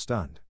was a little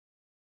stunned.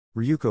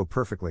 "Ryuko,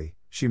 perfectly,"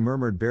 she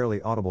murmured, barely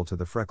audible to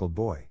the freckled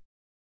boy.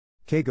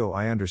 "Keigo,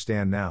 I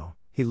understand now."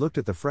 He looked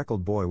at the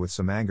freckled boy with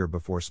some anger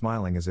before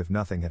smiling as if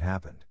nothing had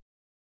happened.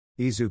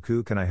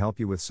 "Izuku, can I help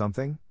you with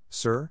something,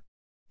 sir?"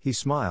 He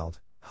smiled,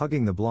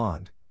 hugging the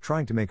blonde,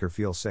 trying to make her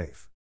feel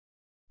safe.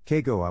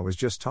 "Keigo, I was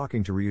just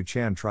talking to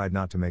Ryu-chan." Tried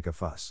not to make a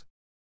fuss.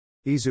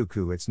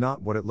 "Izuku, it's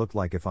not what it looked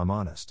like, if I'm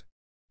honest."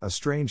 A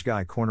strange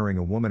guy cornering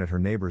a woman at her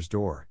neighbor's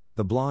door.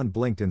 The blonde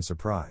blinked in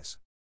surprise.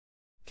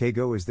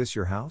 "Keigo, is this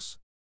your house?"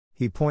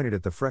 He pointed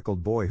at the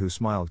freckled boy who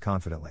smiled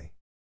confidently.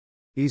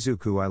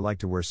 Izuku, I like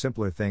to wear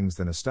simpler things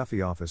than a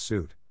stuffy office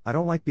suit. I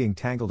don't like being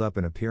tangled up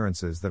in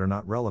appearances that are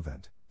not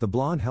relevant. The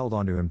blonde held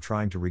onto him,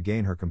 trying to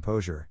regain her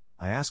composure.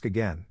 I ask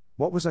again,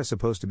 what was I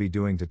supposed to be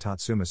doing to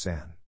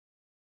Tatsuma-san?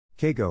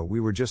 Keigo, we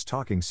were just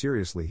talking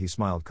seriously, he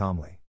smiled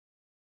calmly.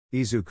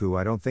 Izuku,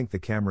 I don't think the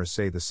cameras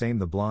say the same.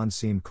 The blonde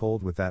seemed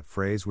cold with that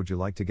phrase. Would you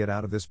like to get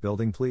out of this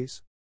building,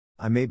 please?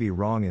 I may be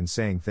wrong in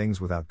saying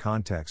things without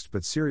context,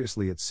 but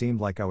seriously it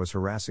seemed like I was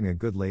harassing a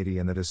good lady,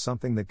 and that is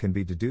something that can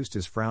be deduced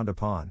as frowned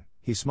upon.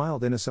 He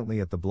smiled innocently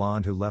at the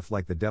blonde who left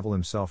like the devil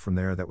himself from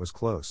there. That was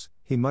close,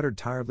 he muttered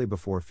tiredly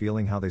before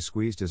feeling how they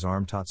squeezed his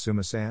arm.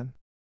 Tatsuma-san?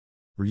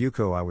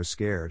 Ryuko, I was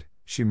scared,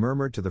 she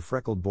murmured to the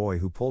freckled boy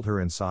who pulled her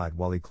inside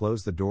while he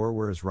closed the door.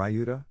 Where is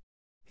Ryuta?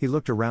 He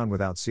looked around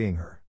without seeing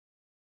her.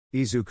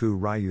 Izuku,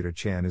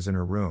 Ryuta-chan is in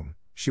her room.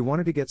 She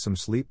wanted to get some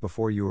sleep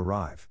before you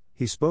arrive.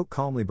 He spoke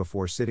calmly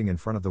before sitting in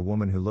front of the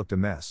woman who looked a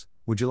mess.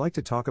 Would you like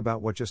to talk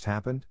about what just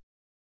happened?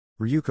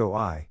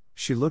 Ryuko,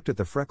 she looked at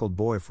the freckled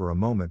boy for a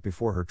moment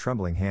before her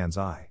trembling hands.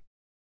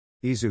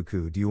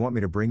 Izuku, do you want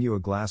me to bring you a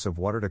glass of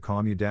water to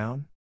calm you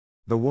down?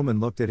 The woman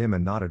looked at him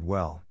and nodded.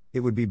 Well, it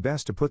would be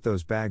best to put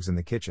those bags in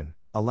the kitchen.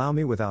 Allow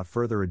me. Without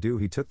further ado,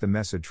 he took the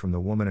message from the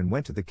woman and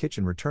went to the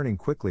kitchen, returning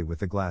quickly with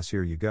the glass.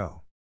 Here you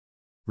go.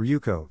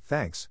 Ryuko,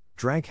 thanks,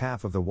 drank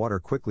half of the water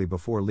quickly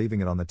before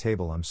leaving it on the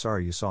table. I'm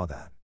sorry you saw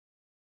that.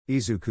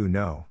 Izuku,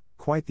 no,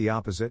 quite the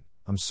opposite.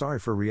 I'm sorry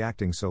for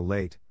reacting so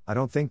late. I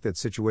don't think that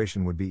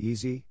situation would be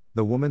easy.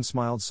 The woman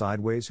smiled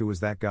sideways. Who was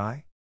that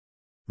guy?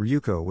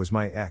 Ryuko was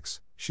my ex,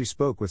 she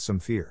spoke with some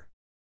fear.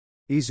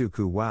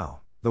 Izuku,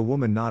 wow. The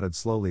woman nodded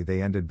slowly.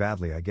 They ended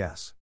badly, I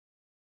guess.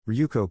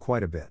 Ryuko,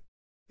 quite a bit.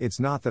 It's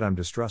not that I'm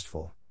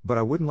distrustful, but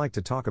I wouldn't like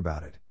to talk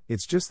about it.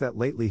 It's just that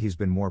lately he's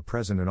been more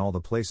present in all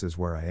the places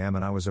where I am,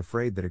 and I was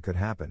afraid that it could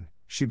happen.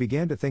 She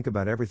began to think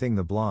about everything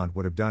the blonde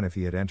would have done if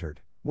he had entered,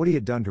 what he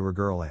had done to her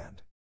girl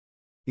and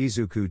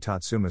Izuku.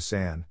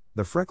 Tatsuma-san,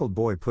 the freckled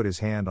boy put his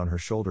hand on her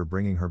shoulder,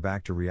 bringing her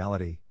back to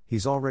reality.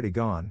 He's already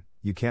gone.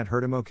 You can't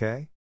hurt him,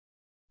 okay?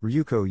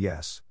 Ryuko,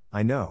 yes,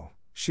 I know.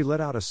 She let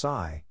out a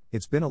sigh.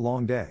 It's been a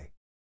long day.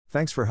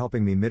 Thanks for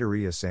helping me,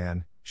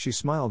 Midoriya-san. She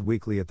smiled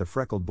weakly at the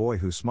freckled boy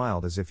who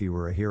smiled as if he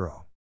were a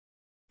hero.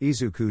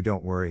 Izuku,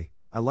 don't worry.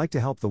 I like to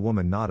help. The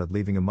woman nodded,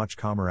 leaving a much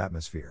calmer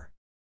atmosphere.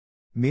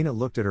 Mina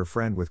looked at her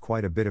friend with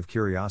quite a bit of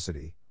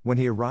curiosity. When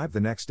he arrived the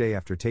next day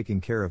after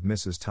taking care of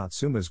Mrs.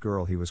 Tatsuma's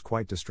girl, he was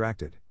quite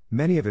distracted.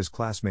 Many of his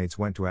classmates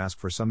went to ask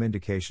for some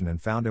indication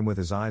and found him with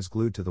his eyes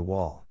glued to the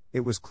wall.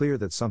 It was clear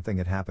that something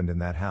had happened in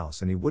that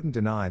house, and he wouldn't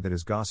deny that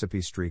his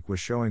gossipy streak was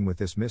showing with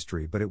this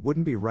mystery, but it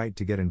wouldn't be right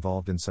to get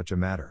involved in such a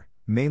matter,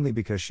 mainly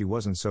because she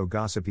wasn't so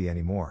gossipy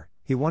anymore.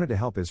 He wanted to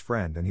help his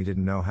friend and he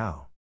didn't know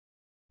how.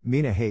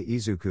 Mina, hey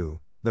Izuku,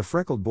 the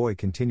freckled boy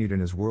continued in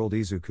his world.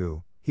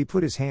 Izuku, he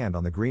put his hand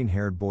on the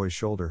green-haired boy's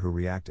shoulder who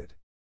reacted.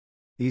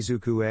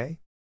 Izuku, eh?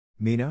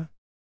 Mina?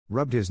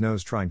 Rubbed his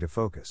nose trying to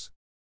focus.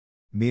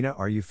 Mina,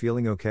 are you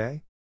feeling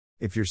okay?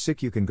 If you're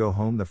sick you can go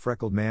home. The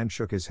freckled man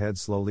shook his head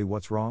slowly.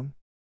 What's wrong?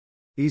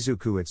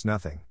 Izuku, it's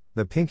nothing.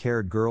 The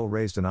pink-haired girl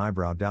raised an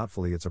eyebrow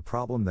doubtfully. It's a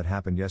problem that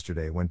happened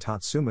yesterday when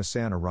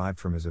Tatsuma-san arrived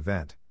from his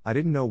event. I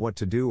didn't know what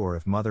to do or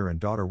if mother and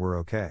daughter were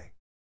okay.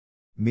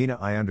 Mina,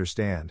 I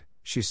understand.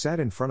 She sat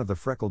in front of the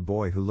freckled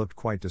boy who looked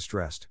quite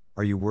distressed.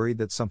 Are you worried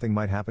that something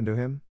might happen to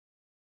him?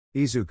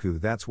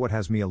 Izuku, that's what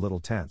has me a little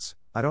tense.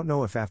 I don't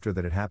know if after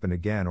that it happened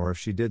again or if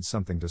she did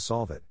something to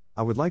solve it.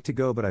 I would like to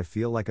go, but I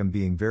feel like I'm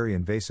being very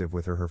invasive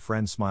with her. Her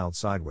friend smiled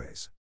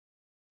sideways.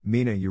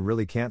 Mina, you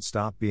really can't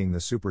stop being the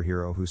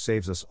superhero who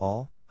saves us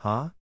all,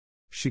 huh?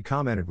 She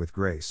commented with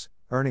grace,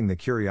 earning the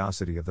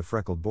curiosity of the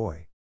freckled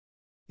boy.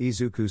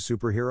 Izuku,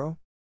 superhero?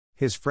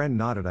 His friend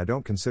nodded. I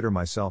don't consider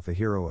myself a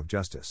hero of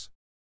justice.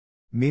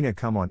 Mina,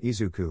 come on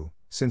Izuku,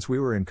 since we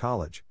were in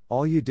college,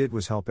 all you did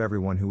was help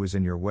everyone who was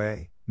in your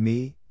way,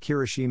 me,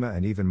 Kirishima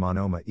and even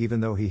Monoma. Even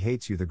though he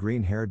hates you. The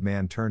green-haired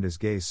man turned his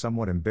gaze,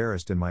 somewhat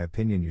embarrassed. In my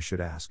opinion you should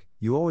ask.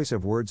 You always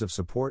have words of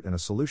support and a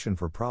solution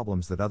for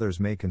problems that others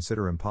may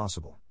consider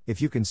impossible.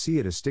 If you can see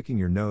it as sticking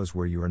your nose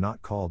where you are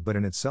not called, but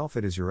in itself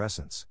it is your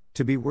essence,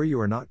 to be where you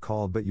are not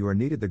called but you are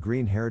needed. The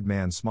green-haired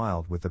man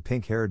smiled with the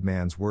pink-haired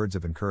man's words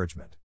of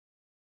encouragement.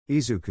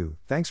 Izuku,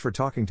 thanks for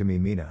talking to me.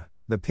 Mina,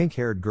 the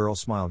pink-haired girl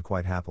smiled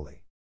quite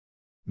happily.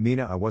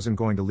 Mina, I wasn't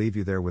going to leave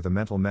you there with a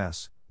mental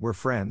mess. We're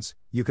friends,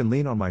 you can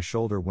lean on my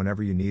shoulder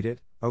whenever you need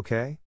it,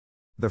 okay?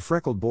 The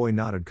freckled boy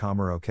nodded.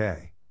 Calmer,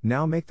 okay.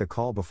 Now make the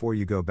call before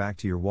you go back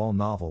to your wall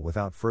novel.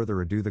 Without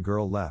further ado the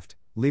girl left,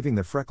 leaving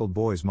the freckled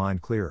boy's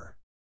mind clearer.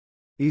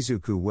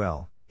 Izuku,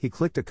 well, he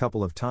clicked a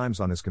couple of times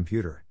on his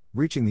computer,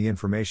 reaching the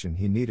information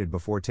he needed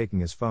before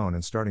taking his phone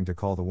and starting to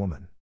call the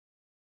woman.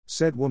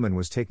 Said woman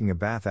was taking a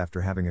bath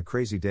after having a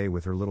crazy day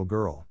with her little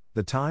girl.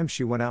 The times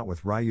she went out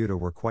with Ryuta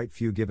were quite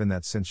few, given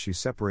that since she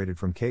separated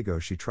from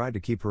Keigo she tried to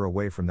keep her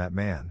away from that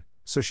man,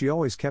 so she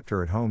always kept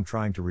her at home,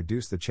 trying to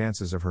reduce the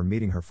chances of her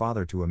meeting her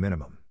father to a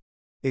minimum.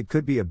 It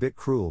could be a bit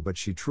cruel, but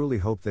she truly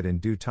hoped that in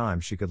due time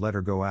she could let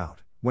her go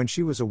out. When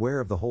she was aware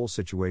of the whole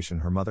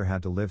situation her mother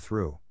had to live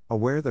through,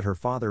 aware that her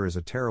father is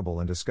a terrible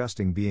and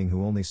disgusting being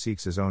who only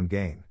seeks his own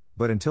gain,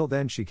 but until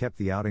then she kept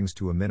the outings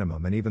to a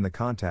minimum and even the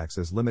contacts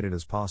as limited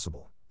as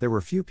possible. There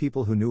were few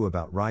people who knew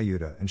about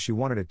Ryuta and she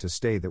wanted it to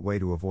stay that way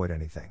to avoid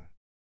anything.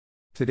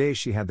 Today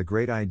she had the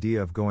great idea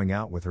of going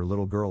out with her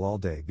little girl all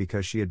day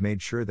because she had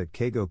made sure that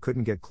Keigo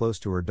couldn't get close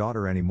to her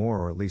daughter anymore,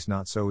 or at least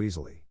not so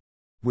easily.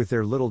 With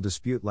their little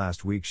dispute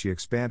last week, she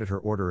expanded her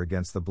order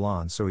against the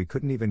blonde so he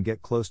couldn't even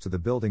get close to the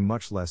building,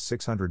 much less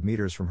 600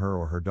 meters from her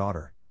or her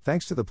daughter.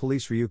 Thanks to the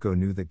police, Ryuko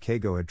knew that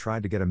Keigo had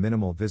tried to get a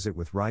minimal visit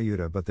with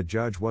Ryuta, but the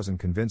judge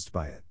wasn't convinced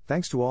by it.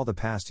 Thanks to all the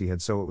past he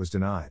had, so it was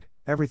denied.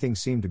 Everything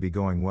seemed to be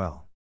going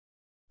well.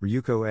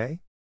 Ryuko, eh?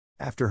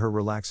 After her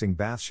relaxing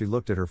bath she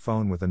looked at her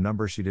phone with a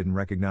number she didn't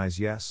recognize.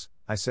 Yes,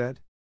 I said.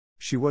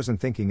 She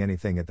wasn't thinking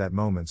anything at that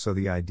moment, so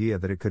the idea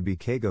that it could be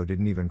Keigo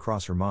didn't even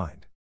cross her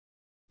mind.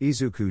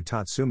 Izuku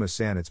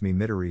Tatsuma-san, it's me,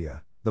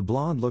 Midoriya. The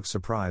blonde looked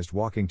surprised,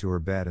 walking to her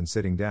bed and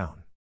sitting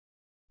down.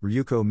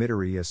 Ryuko,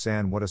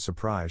 Midoriya-san, what a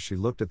surprise. She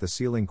looked at the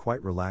ceiling,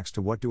 quite relaxed.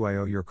 To what do I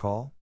owe your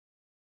call?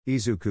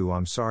 Izuku,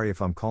 I'm sorry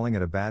if I'm calling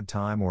at a bad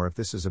time or if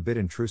this is a bit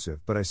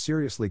intrusive, but I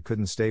seriously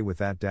couldn't stay with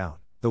that doubt.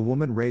 The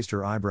woman raised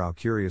her eyebrow,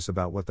 curious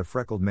about what the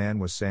freckled man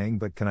was saying.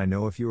 But can I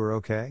know if you are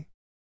okay?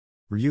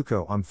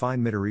 Ryuko, I'm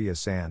fine,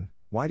 Midoriya-san.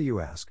 Why do you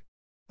ask?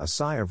 A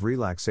sigh of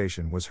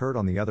relaxation was heard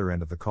on the other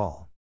end of the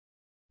call.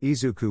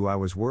 Izuku, I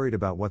was worried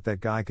about what that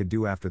guy could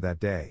do after that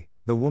day.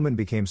 The woman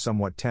became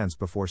somewhat tense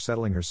before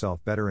settling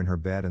herself better in her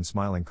bed and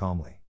smiling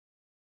calmly.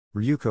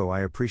 Ryuko,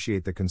 I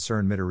appreciate the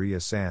concern,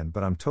 Midoriya-san,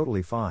 but I'm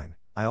totally fine.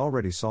 I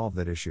already solved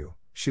that issue.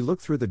 She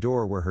looked through the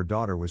door where her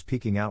daughter was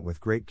peeking out with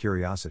great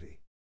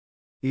curiosity.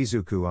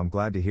 Izuku, I'm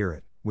glad to hear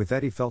it. With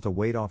that he felt a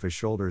weight off his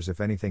shoulders.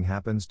 If anything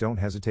happens, don't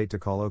hesitate to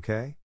call,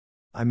 okay?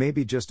 I may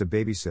be just a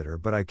babysitter,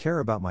 but I care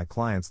about my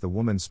clients. The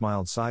woman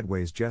smiled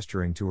sideways,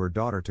 gesturing to her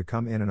daughter to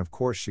come in, and of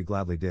course she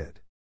gladly did.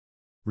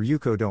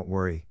 Ryuko, don't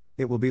worry,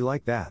 it will be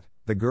like that.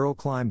 The girl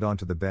climbed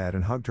onto the bed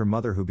and hugged her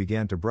mother, who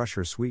began to brush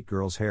her sweet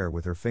girl's hair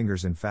with her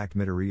fingers. In fact,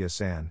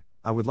 Midoriya-san,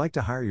 I would like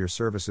to hire your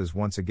services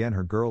once again.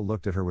 Her girl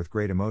looked at her with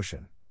great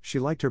emotion. She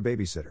liked her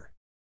babysitter.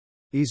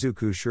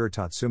 Izuku, sure,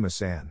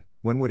 Tatsuma-san.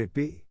 When would it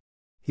be?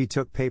 He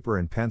took paper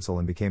and pencil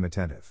and became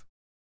attentive.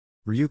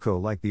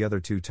 Ryuko, like the other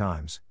 2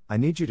 times, I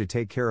need you to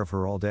take care of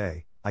her all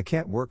day. I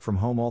can't work from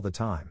home all the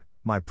time.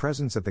 My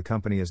presence at the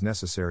company is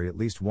necessary at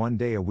least 1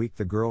 day a week.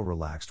 The girl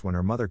relaxed when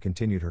her mother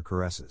continued her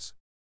caresses.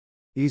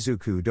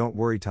 Izuku, don't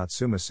worry,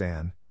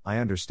 Tatsuma-san, I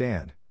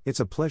understand. It's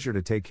a pleasure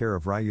to take care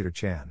of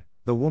Ryuta-chan.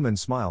 The woman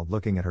smiled,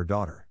 looking at her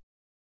daughter.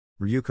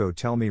 Ryuko,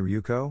 tell me,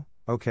 Ryuko,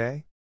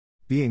 okay?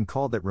 Being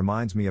called that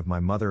reminds me of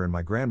my mother and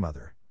my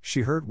grandmother.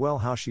 She heard well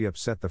how she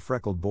upset the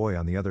freckled boy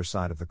on the other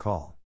side of the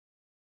call.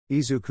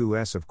 Izuku,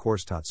 yes, of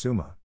course,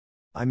 Tatsuma.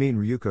 I mean,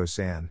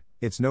 Ryuko-san,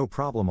 it's no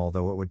problem,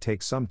 although it would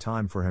take some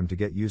time for him to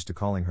get used to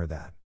calling her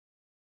that.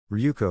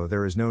 Ryuko,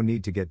 there is no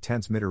need to get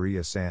tense,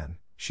 Midoriya-san.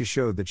 She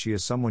showed that she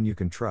is someone you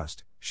can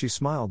trust. She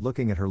smiled,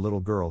 looking at her little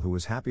girl, who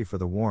was happy for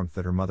the warmth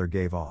that her mother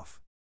gave off.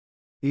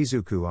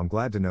 Izuku, I'm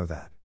glad to know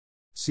that.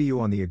 See you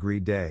on the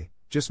agreed day.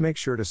 Just make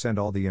sure to send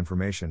all the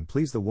information,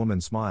 please. The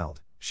woman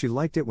smiled. She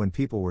liked it when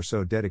people were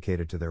so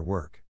dedicated to their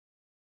work.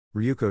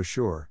 Ryuko,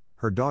 sure.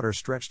 Her daughter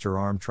stretched her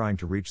arm, trying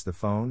to reach the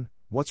phone.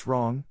 What's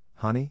wrong,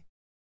 honey?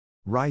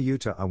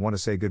 Ryuta, I want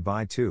to say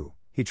goodbye too.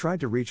 He tried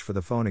to reach for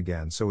the phone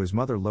again, so his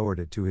mother lowered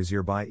it to his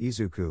ear. Bye,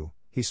 Izuku.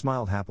 He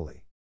smiled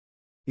happily.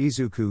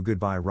 Izuku,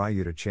 goodbye,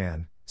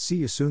 Ryuta-chan. See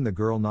you soon. The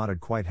girl nodded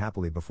quite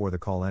happily before the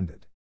call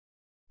ended.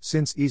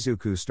 Since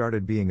Izuku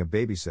started being a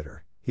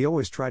babysitter, he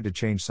always tried to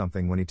change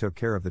something when he took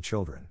care of the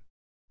children.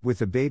 With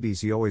the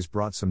babies, he always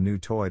brought some new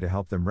toy to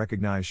help them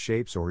recognize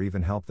shapes or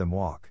even help them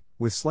walk.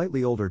 With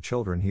slightly older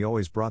children, he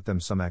always brought them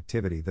some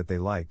activity that they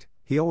liked.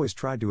 He always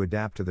tried to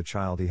adapt to the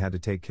child he had to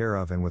take care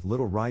of, and with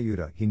little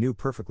Ryuta, he knew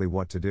perfectly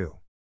what to do.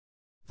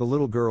 The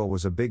little girl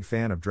was a big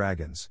fan of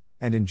dragons,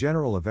 and in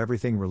general of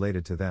everything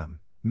related to them.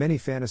 Many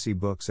fantasy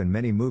books and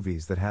many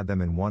movies that had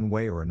them in one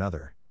way or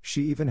another.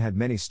 She even had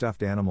many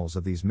stuffed animals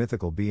of these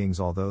mythical beings,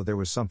 although there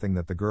was something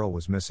that the girl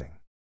was missing.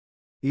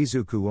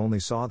 Izuku only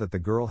saw that the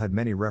girl had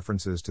many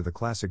references to the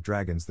classic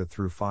dragons that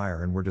threw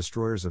fire and were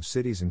destroyers of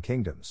cities and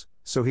kingdoms,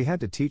 so he had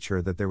to teach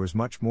her that there was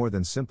much more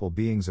than simple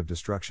beings of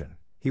destruction.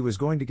 He was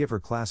going to give her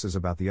classes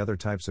about the other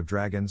types of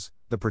dragons,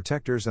 the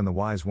protectors and the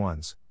wise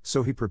ones,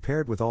 so he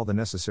prepared with all the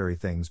necessary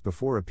things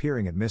before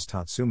appearing at Miss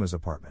Tatsuma's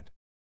apartment.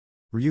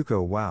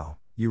 Ryuko, wow,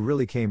 you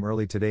really came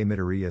early today.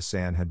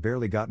 Midoriya-san had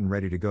barely gotten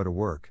ready to go to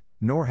work,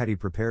 nor had he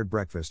prepared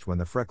breakfast when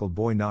the freckled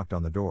boy knocked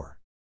on the door.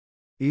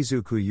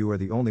 Izuku, you are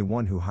the only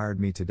one who hired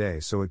me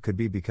today, so it could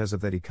be because of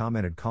that, he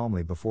commented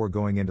calmly before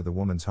going into the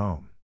woman's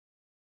home.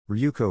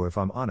 Ryuko, if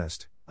I'm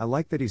honest, I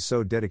like that he's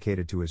so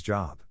dedicated to his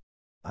job.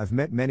 I've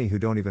met many who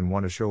don't even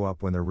want to show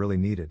up when they're really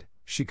needed,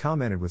 she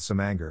commented with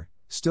some anger,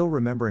 still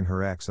remembering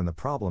her ex and the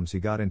problems he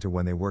got into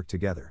when they worked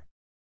together.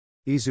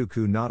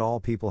 Izuku, not all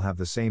people have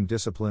the same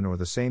discipline or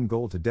the same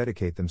goal to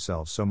dedicate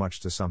themselves so much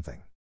to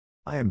something.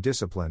 I am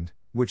disciplined,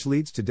 which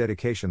leads to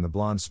dedication. The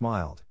blonde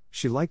smiled.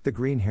 She liked the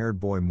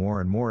green-haired boy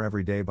more and more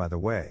every day. By the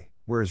way,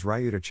 where is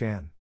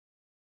Ryuta-chan?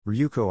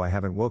 Ryuko, I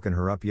haven't woken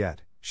her up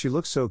yet. She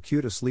looks so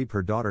cute asleep.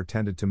 Her daughter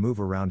tended to move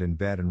around in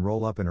bed and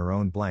roll up in her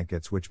own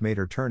blankets, which made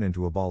her turn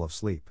into a ball of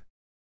sleep.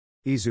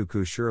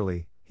 Izuku,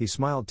 surely, he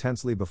smiled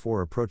tensely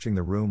before approaching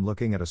the room,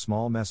 looking at a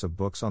small mess of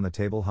books on the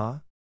table. Huh?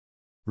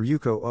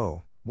 Ryuko,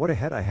 oh, what a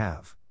head I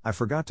have. I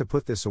forgot to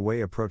put this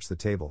away. Approached the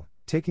table,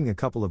 taking a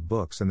couple of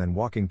books and then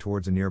walking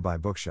towards a nearby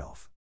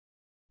bookshelf.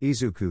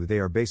 Izuku, they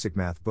are basic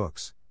math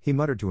books, he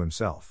muttered to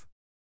himself.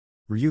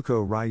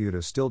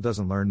 Ryuta still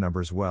doesn't learn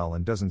numbers well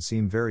and doesn't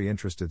seem very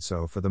interested,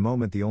 so for the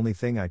moment the only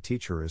thing I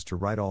teach her is to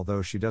write,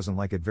 although she doesn't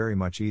like it very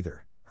much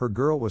either. Her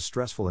girl was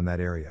stressful in that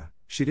area,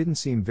 she didn't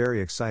seem very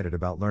excited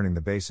about learning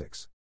the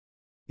basics.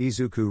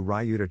 Izuku,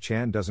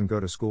 Ryuta-chan doesn't go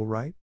to school,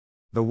 right?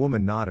 The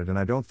woman nodded, and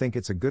I don't think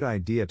it's a good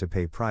idea to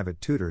pay private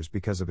tutors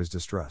because of his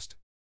distrust.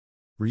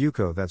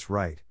 Ryuko, that's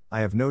right, I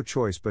have no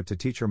choice but to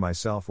teach her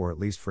myself, or at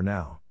least for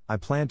now. I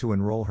plan to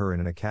enroll her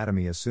in an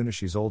academy as soon as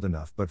she's old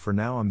enough, but for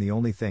now I'm the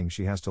only thing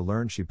she has to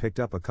learn. She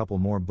picked up a couple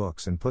more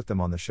books and put them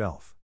on the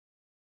shelf.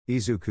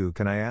 Izuku,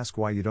 can I ask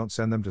why you don't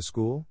send them to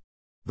school?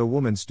 The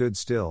woman stood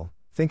still,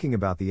 thinking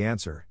about the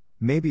answer.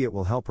 Maybe it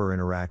will help her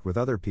interact with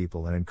other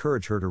people and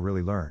encourage her to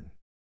really learn.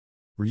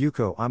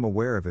 Ryuko, I'm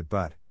aware of it,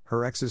 but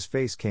her ex's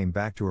face came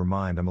back to her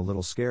mind. I'm a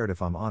little scared,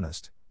 if I'm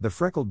honest. The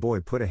freckled boy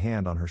put a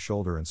hand on her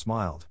shoulder and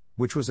smiled,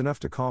 which was enough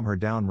to calm her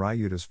down.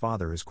 Ryuta's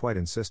father is quite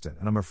insistent,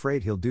 and I'm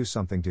afraid he'll do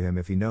something to him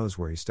if he knows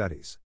where he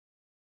studies.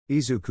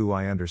 Izuku,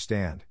 I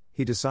understand.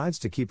 He decides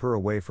to keep her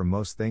away from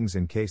most things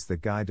in case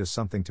that guy does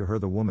something to her.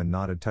 The woman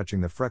nodded,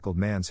 touching the freckled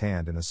man's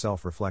hand in a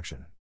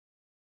self-reflection.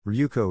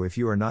 Ryuko, if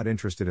you are not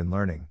interested in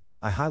learning,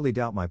 I highly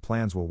doubt my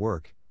plans will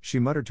work, she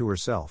muttered to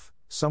herself,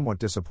 somewhat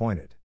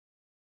disappointed.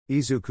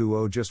 Izuku,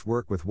 oh, just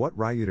work with what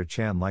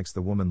Ryuta-chan likes.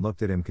 The woman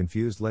looked at him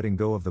confused, letting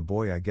go of the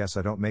boy. I guess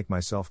I don't make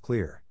myself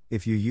clear.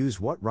 If you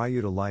use what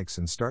Ryuta likes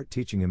and start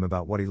teaching him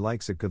about what he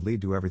likes, it could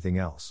lead to everything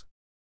else.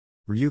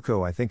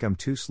 Ryuko, I think I'm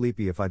too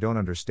sleepy if I don't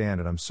understand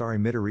it. I'm sorry,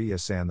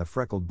 Midoriya-san. The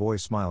freckled boy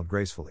smiled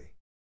gracefully.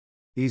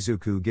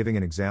 Izuku, giving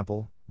an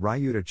example,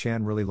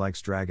 Ryuta-chan really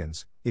likes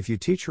dragons. If you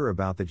teach her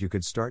about that, you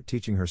could start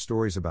teaching her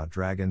stories about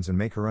dragons and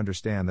make her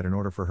understand that in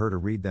order for her to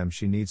read them,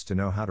 she needs to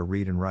know how to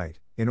read and write.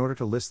 In order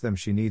to list them,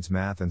 she needs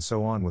math, and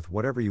so on with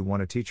whatever you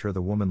want to teach her.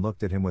 The woman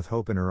looked at him with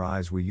hope in her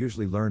eyes. We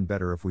usually learn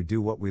better if we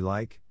do what we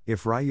like.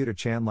 If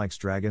Ryuta-chan likes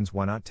dragons,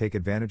 why not take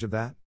advantage of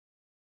that?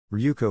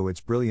 Ryuko,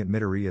 it's brilliant,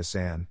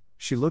 Midoriya-san.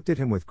 She looked at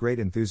him with great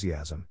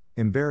enthusiasm,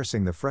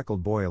 embarrassing the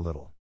freckled boy a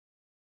little.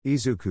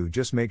 Izuku,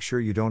 just make sure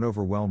you don't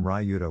overwhelm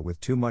Ryuta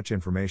with too much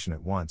information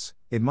at once.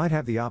 It might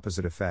have the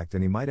opposite effect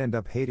and he might end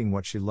up hating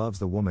what she loves.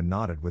 The woman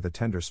nodded with a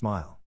tender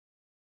smile.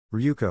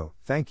 Ryuko,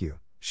 thank you.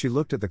 She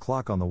looked at the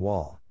clock on the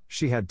wall.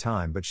 She had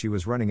time, but she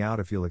was running out.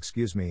 If you'll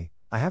excuse me,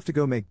 I have to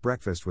go make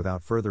breakfast.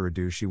 Without further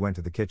ado, she went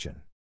to the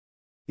kitchen.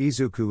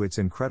 Izuku, it's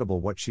incredible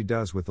what she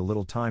does with the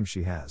little time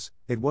she has.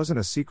 It wasn't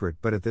a secret,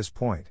 but at this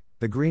point,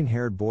 the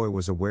green-haired boy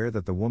was aware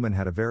that the woman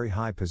had a very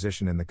high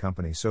position in the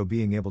company, so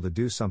being able to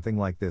do something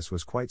like this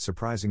was quite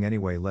surprising.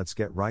 Anyway, let's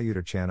get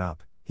Ryuta-chan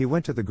up. He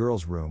went to the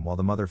girl's room while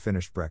the mother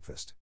finished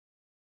breakfast.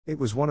 It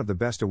was one of the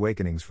best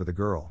awakenings for the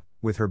girl,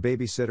 with her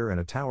babysitter and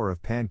a tower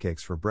of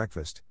pancakes for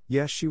breakfast.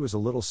 Yes, she was a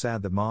little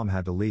sad that mom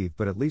had to leave,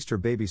 but at least her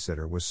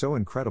babysitter was so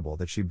incredible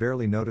that she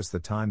barely noticed the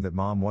time that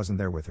mom wasn't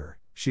there with her.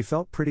 She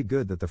felt pretty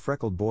good that the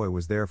freckled boy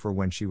was there for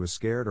when she was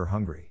scared or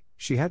hungry.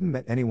 She hadn't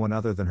met anyone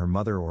other than her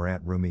mother or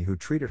Aunt Rumi who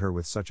treated her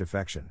with such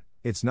affection.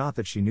 It's not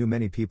that she knew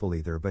many people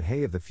either, but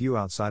hey, of the few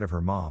outside of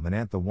her mom and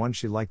aunt, the one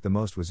she liked the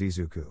most was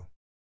Izuku.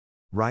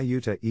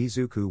 Ryuta,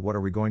 Izuku, what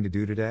are we going to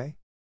do today?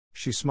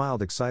 She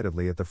smiled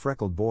excitedly at the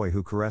freckled boy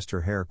who caressed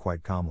her hair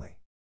quite calmly.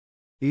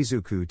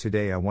 Izuku,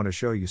 today I want to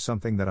show you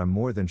something that I'm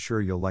more than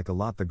sure you'll like a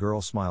lot. The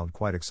girl smiled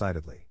quite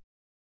excitedly.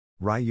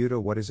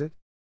 Ryuta, what is it?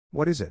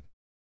 What is it?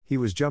 He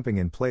was jumping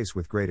in place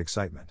with great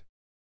excitement.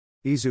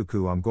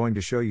 Izuku, I'm going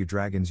to show you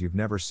dragons you've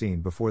never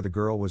seen before. The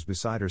girl was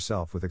beside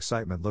herself with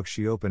excitement. Look,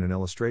 she opened an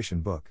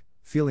illustration book,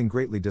 feeling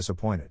greatly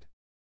disappointed.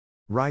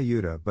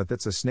 Ryuta, but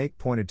that's a snake.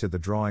 Pointed to the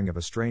drawing of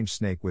a strange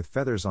snake with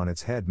feathers on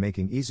its head,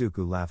 making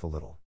Izuku laugh a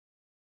little.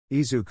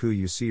 Izuku,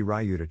 you see,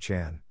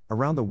 Ryuta-chan,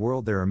 around the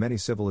world there are many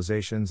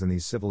civilizations, and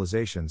these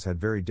civilizations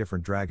had very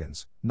different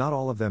dragons. Not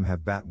all of them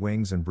have bat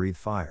wings and breathe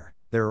fire.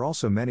 There are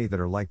also many that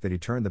are like that. He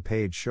turned the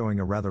page, showing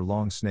a rather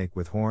long snake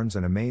with horns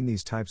and a mane.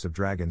 These types of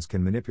dragons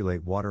can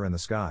manipulate water and the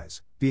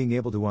skies, being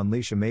able to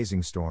unleash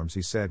amazing storms,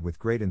 he said with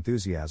great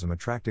enthusiasm,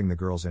 attracting the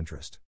girl's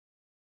interest.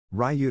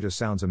 Ryuta,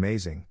 sounds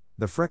amazing.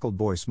 The freckled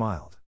boy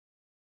smiled.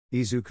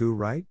 Izuku,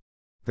 right?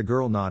 The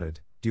girl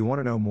nodded. Do you want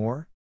to know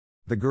more?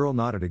 The girl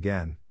nodded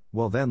again.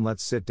 Well then,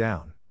 let's sit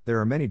down. There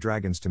are many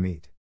dragons to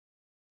meet.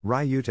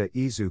 Ryuta,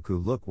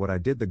 Izuku, look what I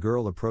did. The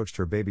girl approached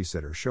her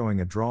babysitter, showing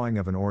a drawing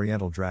of an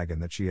oriental dragon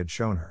that she had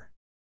shown her.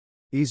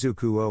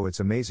 Izuku, oh, it's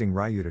amazing,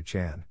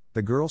 Ryuta-chan.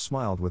 The girl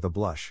smiled with a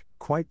blush,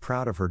 quite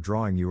proud of her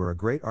drawing. You are a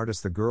great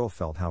artist. The girl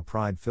felt how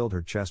pride filled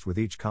her chest with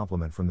each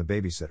compliment from the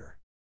babysitter.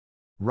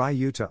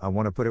 Ryuta, I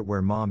want to put it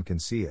where mom can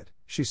see it,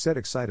 she said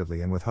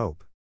excitedly and with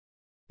hope.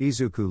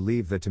 Izuku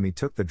leave that to me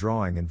took the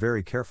drawing and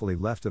very carefully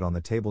left it on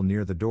the table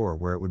near the door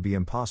where it would be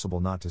impossible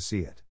not to see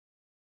it.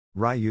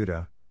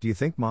 Ryuta, do you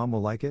think Mom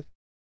will like it?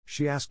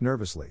 She asked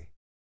nervously.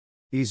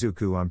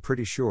 Izuku, I'm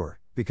pretty sure,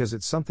 because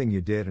it's something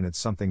you did and it's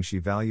something she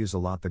values a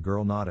lot. The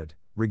girl nodded,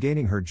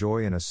 regaining her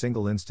joy in a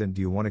single instant.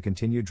 Do you want to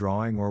continue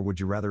drawing or would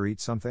you rather eat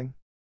something?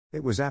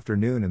 It was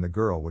afternoon and the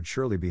girl would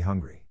surely be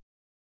hungry.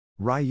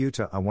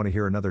 Ryuta, I want to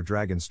hear another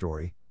dragon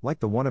story,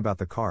 like the one about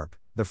the carp.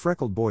 The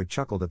freckled boy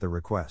chuckled at the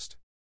request.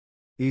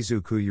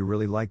 Izuku, you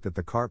really liked that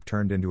the carp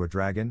turned into a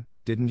dragon,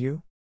 didn't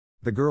you?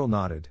 The girl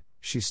nodded.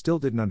 She still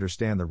didn't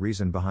understand the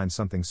reason behind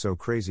something so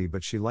crazy,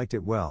 but she liked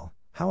it well.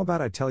 How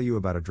about I tell you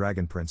about a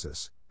dragon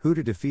princess, who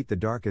to defeat the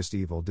darkest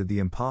evil did the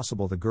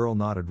impossible. The girl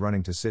nodded,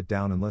 running to sit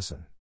down and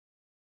listen.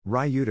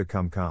 Ryuta,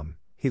 come.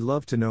 He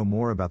loved to know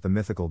more about the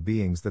mythical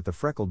beings that the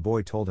freckled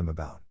boy told him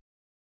about.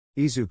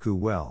 Izuku,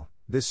 well,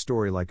 this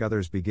story, like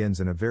others,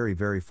 begins in a very,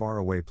 very far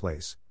away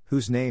place,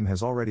 whose name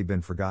has already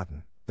been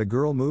forgotten. The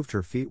girl moved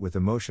her feet with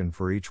emotion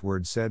for each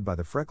word said by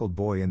the freckled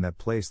boy. In that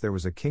place there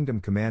was a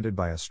kingdom commanded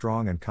by a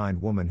strong and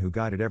kind woman who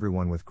guided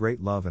everyone with great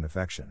love and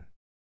affection.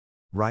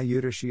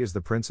 Ryuta, she is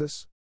the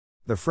princess?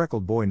 The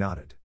freckled boy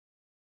nodded.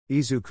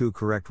 Izuku,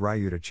 correct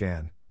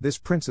Ryuta-chan, this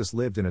princess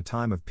lived in a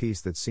time of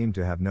peace that seemed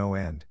to have no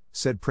end.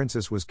 Said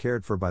princess was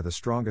cared for by the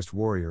strongest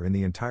warrior in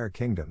the entire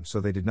kingdom,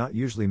 so they did not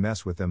usually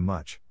mess with them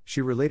much,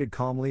 she related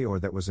calmly. Or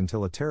that was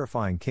until a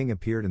terrifying king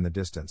appeared in the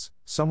distance,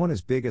 someone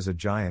as big as a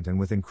giant and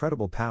with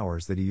incredible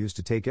powers that he used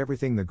to take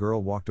everything. The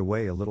girl walked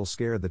away a little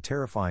scared. The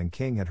terrifying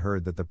king had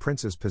heard that the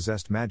princess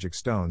possessed magic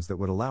stones that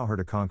would allow her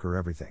to conquer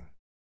everything.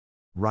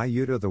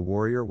 Ryuta, the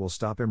warrior will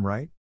stop him,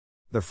 right?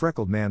 The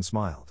freckled man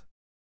smiled.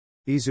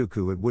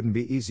 Izuku, it wouldn't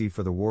be easy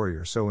for the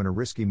warrior, so in a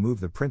risky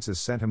move the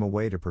princess sent him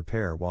away to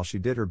prepare while she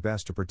did her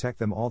best to protect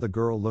them all. The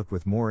girl looked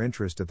with more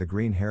interest at the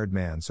green-haired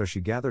man, so she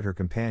gathered her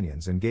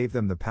companions and gave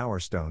them the power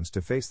stones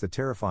to face the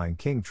terrifying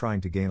king, trying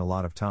to gain a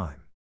lot of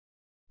time.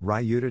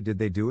 Ryuta, did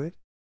they do it?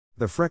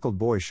 The freckled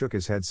boy shook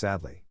his head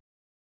sadly.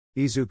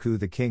 Izuku,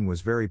 the king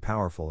was very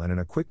powerful and in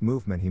a quick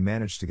movement he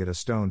managed to get a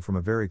stone from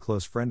a very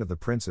close friend of the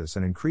princess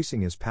and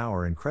increasing his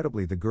power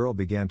incredibly. The girl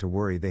began to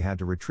worry. They had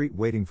to retreat,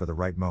 waiting for the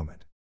right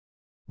moment.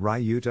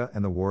 Ryuta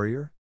and the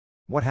warrior?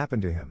 What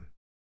happened to him?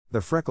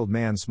 The freckled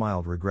man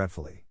smiled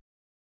regretfully.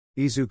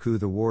 Izuku,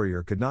 the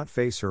warrior could not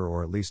face her,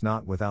 or at least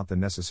not without the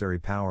necessary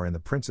power, and the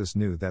princess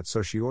knew that,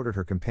 so she ordered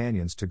her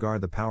companions to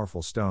guard the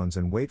powerful stones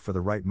and wait for the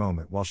right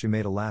moment while she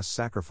made a last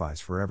sacrifice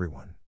for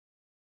everyone.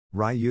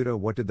 Ryuta,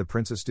 what did the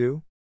princess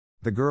do?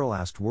 The girl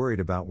asked, worried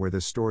about where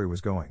this story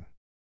was going.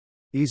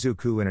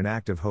 Izuku, in an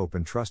act of hope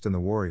and trust in the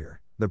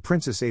warrior, the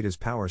princess ate his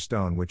power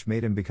stone, which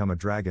made him become a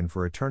dragon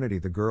for eternity.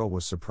 The girl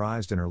was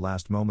surprised. In her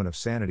last moment of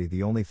sanity,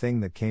 the only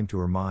thing that came to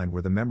her mind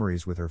were the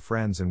memories with her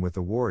friends and with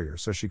the warrior,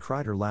 so she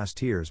cried her last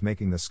tears,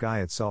 making the sky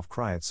itself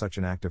cry at such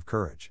an act of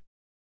courage.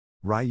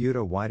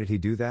 Ryuta, why did he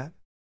do that?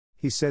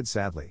 He said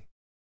sadly.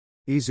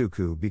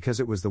 Izuku,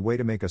 because it was the way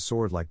to make a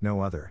sword like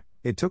no other.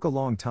 It took a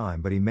long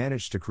time, but he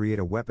managed to create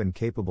a weapon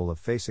capable of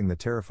facing the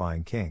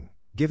terrifying king.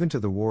 Given to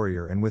the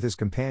warrior, and with his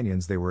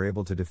companions they were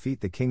able to defeat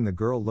the king. The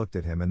girl looked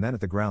at him and then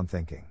at the ground,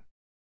 thinking.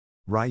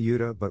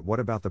 Ryuta, but what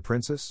about the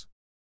princess?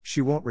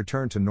 She won't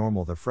return to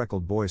normal. The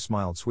freckled boy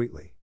smiled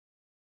sweetly.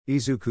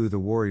 Izuku, the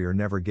warrior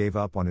never gave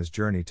up on his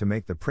journey to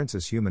make the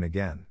princess human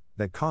again.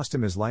 That cost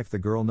him his life. The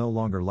girl no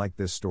longer liked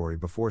this story.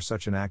 Before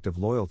such an act of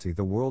loyalty,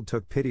 the world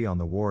took pity on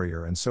the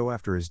warrior, and so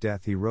after his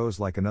death he rose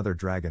like another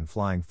dragon,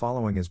 flying,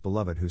 following his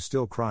beloved, who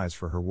still cries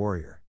for her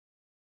warrior.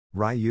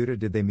 Ryuta,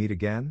 did they meet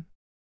again?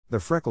 The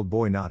freckled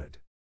boy nodded.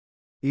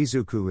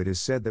 Izuku, it is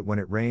said that when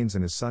it rains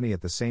and is sunny at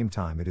the same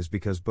time, it is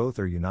because both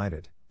are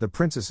united. The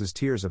princess's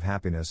tears of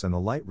happiness and the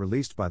light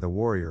released by the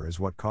warrior is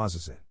what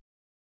causes it.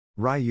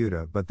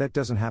 Ryuta, but that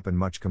doesn't happen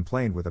much,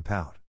 complained with a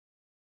pout.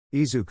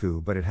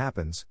 Izuku, but it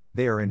happens.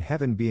 They are in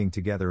heaven, being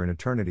together in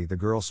eternity. The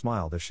girl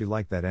smiled as she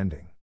liked that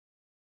ending.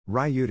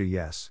 Ryuta,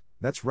 yes,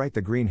 that's right,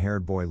 the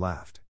green-haired boy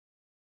laughed.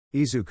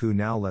 Izuku,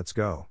 now let's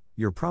go.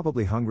 You're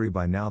probably hungry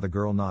by now. The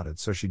girl nodded,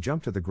 so she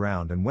jumped to the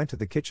ground and went to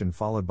the kitchen,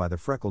 followed by the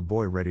freckled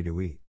boy, ready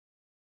to eat.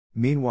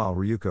 Meanwhile,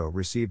 Ryuko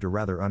received a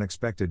rather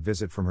unexpected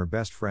visit from her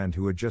best friend,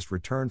 who had just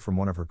returned from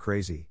one of her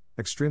crazy,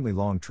 extremely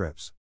long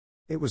trips.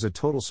 It was a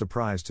total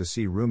surprise to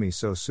see Rumi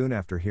so soon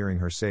after hearing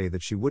her say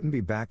that she wouldn't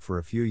be back for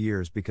a few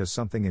years because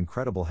something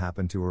incredible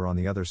happened to her on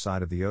the other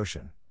side of the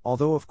ocean,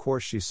 although of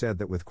course she said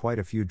that with quite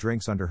a few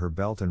drinks under her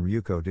belt, and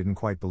Ryuko didn't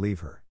quite believe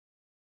her.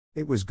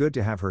 It was good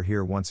to have her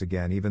here once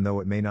again, even though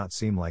it may not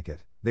seem like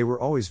it. They were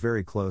always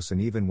very close, and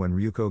even when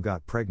Ryuko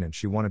got pregnant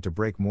she wanted to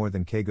break more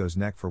than Keigo's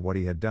neck for what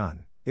he had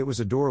done. It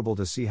was adorable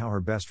to see how her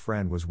best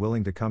friend was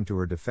willing to come to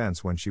her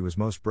defense when she was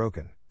most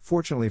broken.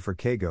 Fortunately for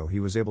Keigo, he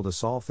was able to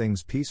solve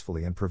things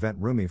peacefully and prevent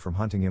Rumi from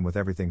hunting him with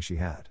everything she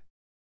had.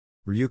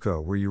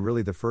 Ryuko, were you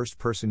really the first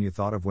person you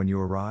thought of when you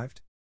arrived?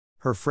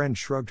 Her friend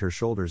shrugged her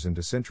shoulders in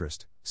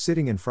disinterest,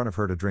 sitting in front of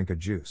her to drink a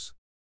juice.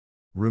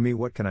 Rumi,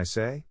 what can I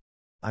say?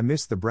 I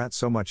missed the brat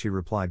so much, he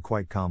replied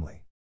quite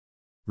calmly.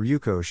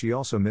 Ryuko, she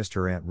also missed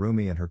her Aunt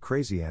Rumi and her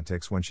crazy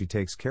antics when she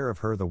takes care of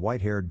her. The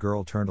white-haired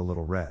girl turned a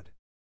little red.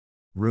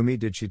 Rumi,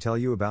 did she tell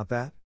you about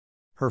that?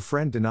 Her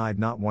friend denied,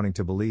 not wanting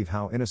to believe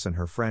how innocent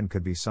her friend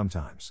could be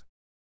sometimes.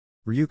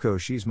 Ryuko,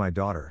 she's my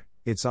daughter,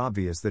 it's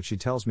obvious that she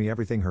tells me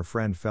everything. Her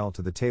friend fell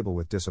to the table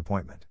with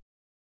disappointment.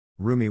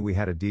 Rumi, we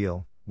had a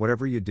deal,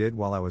 whatever you did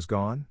while I was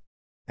gone?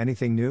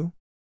 Anything new?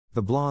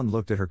 The blonde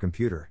looked at her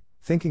computer,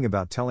 thinking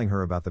about telling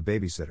her about the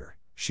babysitter.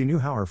 She knew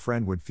how her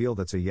friend would feel.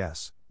 That's a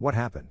yes. What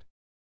happened?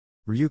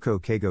 Ryuko,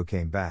 Keigo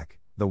came back.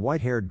 The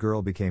white-haired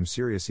girl became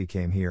serious. He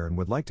came here and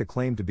would like to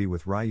claim to be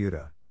with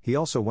Ryuta. He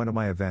also went to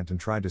my event and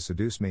tried to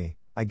seduce me.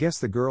 I guess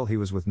the girl he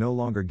was with no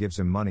longer gives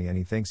him money and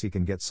he thinks he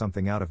can get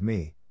something out of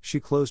me. She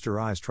closed her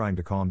eyes trying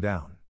to calm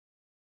down.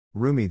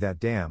 Rumi, that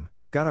damn,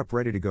 got up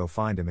ready to go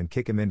find him and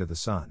kick him into the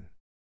sun.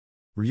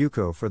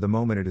 Ryuko, for the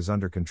moment it is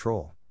under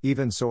control,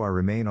 even so I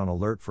remain on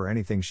alert for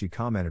anything, she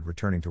commented,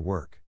 returning to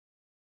work.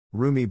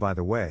 Rumi, by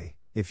the way,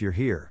 if you're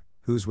here,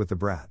 who's with the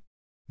brat?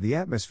 The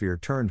atmosphere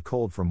turned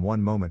cold from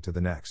one moment to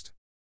the next.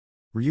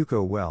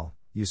 Ryuko, well,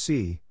 you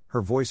see,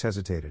 her voice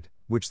hesitated,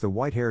 which the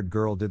white-haired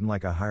girl didn't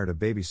like. I hired a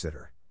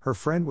babysitter. Her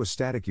friend was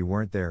static. You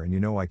weren't there and you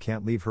know I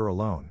can't leave her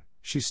alone.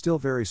 She's still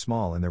very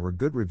small and there were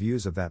good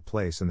reviews of that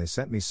place and they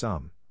sent me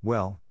some.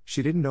 Well,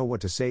 she didn't know what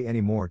to say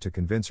anymore to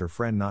convince her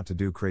friend not to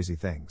do crazy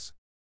things.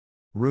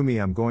 Rumi,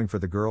 I'm going for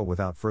the girl.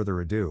 Without further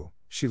ado,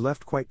 she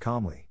left quite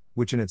calmly,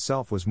 which in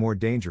itself was more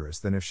dangerous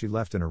than if she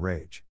left in a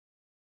rage.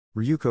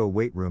 Ryuko,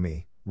 wait.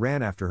 Rumi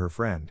ran after her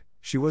friend.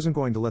 She wasn't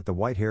going to let the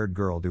white-haired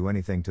girl do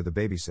anything to the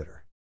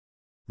babysitter.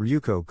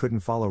 Ryuko couldn't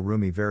follow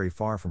Rumi very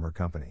far from her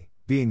company.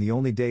 Being the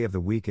only day of the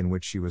week in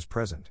which she was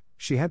present,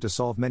 she had to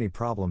solve many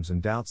problems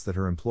and doubts that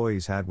her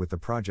employees had with the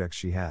projects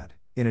she had,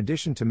 in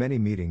addition to many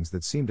meetings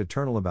that seemed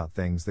eternal about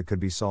things that could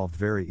be solved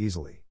very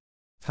easily.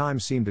 Time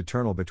seemed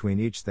eternal between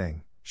each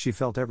thing. She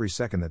felt every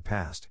second that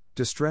passed,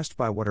 distressed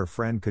by what her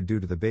friend could do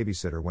to the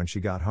babysitter. When she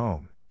got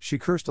home, she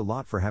cursed a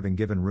lot for having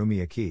given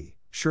Rumi a key.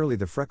 Surely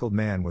the freckled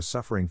man was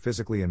suffering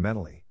physically and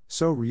mentally,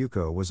 so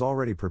Ryuko was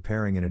already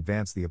preparing in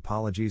advance the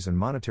apologies and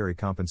monetary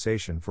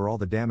compensation for all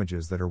the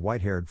damages that her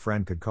white-haired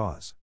friend could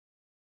cause.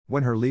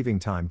 When her leaving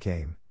time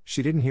came,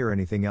 she didn't hear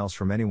anything else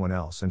from anyone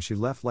else and she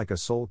left like a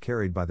soul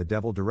carried by the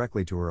devil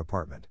directly to her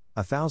apartment,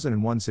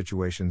 1,001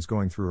 situations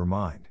going through her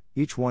mind,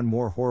 each one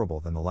more horrible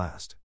than the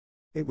last.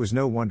 It was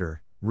no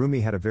wonder. Rumi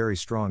had a very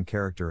strong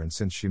character and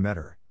since she met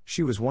her,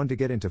 she was one to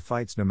get into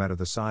fights no matter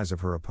the size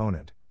of her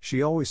opponent.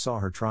 She always saw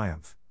her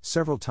triumph,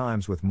 several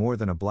times with more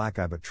than a black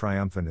eye, but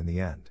triumphant in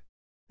the end.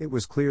 It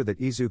was clear that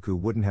Izuku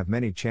wouldn't have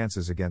many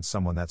chances against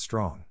someone that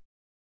strong.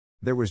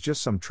 There was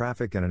just some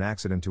traffic and an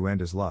accident to end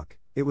his luck.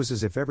 It was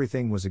as if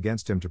everything was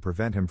against him to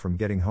prevent him from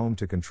getting home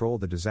to control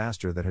the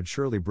disaster that had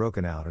surely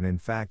broken out, and in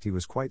fact he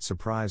was quite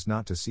surprised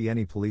not to see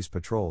any police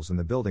patrols in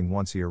the building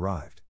once he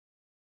arrived.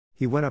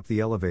 He went up the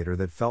elevator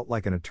that felt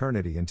like an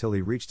eternity until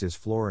he reached his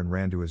floor and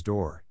ran to his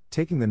door,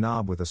 taking the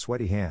knob with a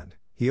sweaty hand.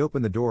 He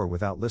opened the door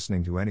without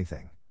listening to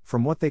anything.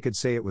 From what they could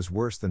say, it was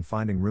worse than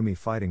finding Rumi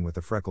fighting with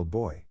the freckled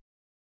boy.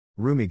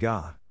 Rumi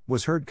ga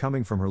was heard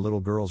coming from her little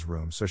girl's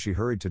room, so she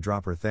hurried to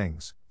drop her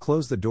things,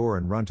 close the door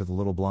and run to the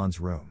little blonde's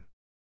room.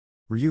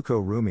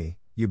 Ryuko, Rumi,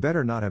 you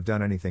better not have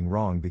done anything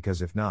wrong,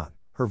 because if not,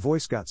 her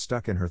voice got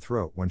stuck in her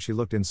throat when she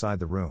looked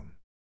inside the room.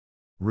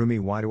 Rumi,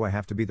 why do I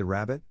have to be the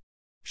rabbit?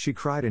 She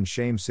cried in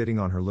shame, sitting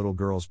on her little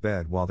girl's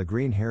bed while the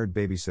green-haired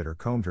babysitter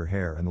combed her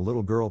hair and the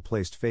little girl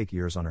placed fake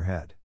ears on her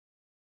head.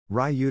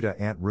 Ryuta,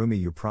 Aunt Rumi,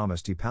 you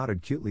promised. He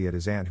pouted cutely at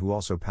his aunt, who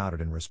also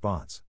pouted in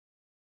response.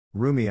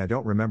 Rumi, I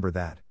don't remember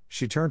that.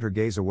 She turned her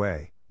gaze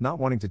away, not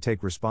wanting to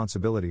take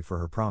responsibility for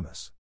her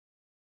promise.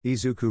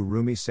 Izuku,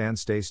 Rumi-san,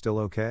 stay still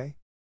okay?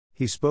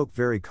 He spoke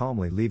very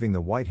calmly, leaving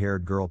the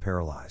white-haired girl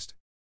paralyzed.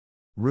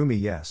 Rumi,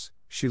 yes.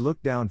 She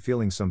looked down,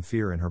 feeling some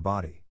fear in her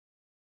body.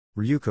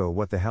 Ryuko,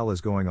 what the hell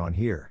is going on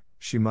here?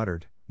 She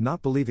muttered,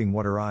 not believing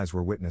what her eyes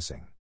were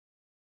witnessing.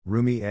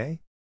 Rumi, eh?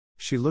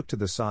 She looked to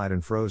the side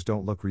and froze.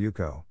 Don't look,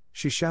 Ryuko,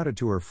 she shouted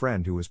to her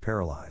friend who was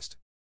paralyzed.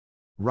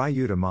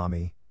 Ryuta,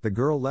 mommy. The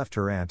girl left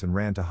her aunt and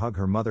ran to hug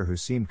her mother, who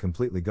seemed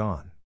completely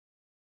gone.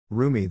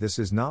 Rumi, this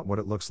is not what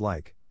it looks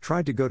like,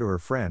 tried to go to her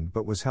friend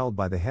but was held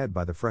by the head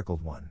by the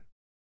freckled one.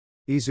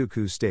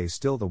 Izuku, stay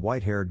still. The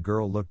white-haired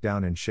girl looked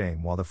down in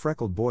shame while the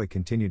freckled boy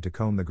continued to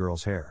comb the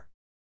girl's hair.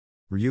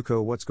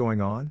 Ryuko, what's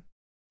going on?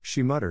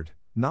 She muttered,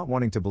 not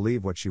wanting to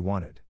believe what she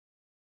wanted.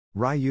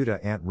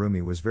 Ryuta, Aunt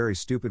Rumi was very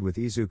stupid with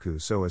Izuku,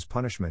 so as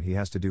punishment he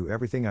has to do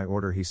everything I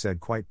order, he said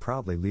quite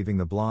proudly, leaving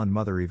the blonde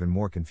mother even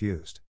more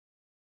confused.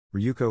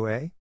 Ryuko,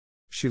 eh?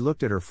 She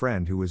looked at her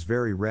friend, who was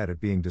very red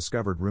at being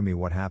discovered. Rumi,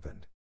 what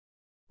happened?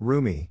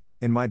 Rumi,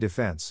 in my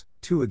defense,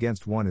 2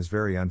 against 1 is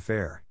very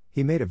unfair.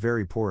 He made a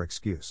very poor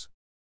excuse.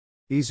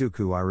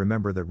 Izuku, I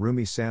remember that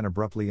Rumi-san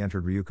abruptly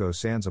entered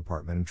Ryuko-san's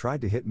apartment and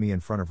tried to hit me in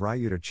front of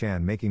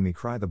Ryuta-chan, making me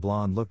cry. The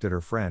blonde looked at her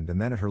friend and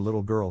then at her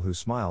little girl, who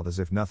smiled as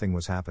if nothing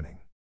was happening.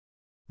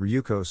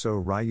 Ryuko, so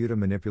Ryuta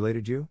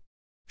manipulated you?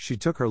 She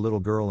took her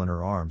little girl in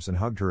her arms and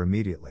hugged her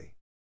immediately.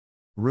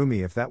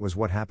 Rumi, if that was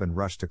what happened,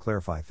 rushed to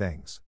clarify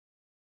things.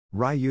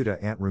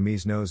 Ryuta, Aunt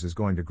Rumi's nose is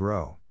going to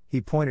grow. He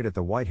pointed at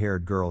the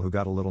white-haired girl, who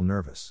got a little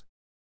nervous.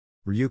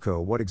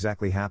 Ryuko, what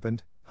exactly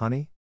happened,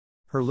 honey?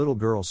 Her little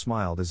girl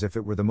smiled as if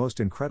it were the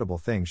most incredible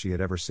thing she had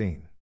ever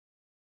seen.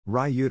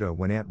 Ryuta,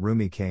 when Aunt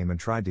Rumi came and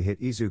tried to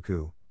hit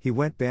Izuku, he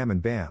went bam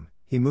and bam,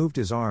 he moved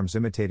his arms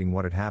imitating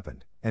what had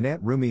happened, and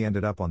Aunt Rumi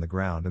ended up on the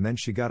ground and then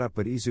she got up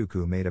but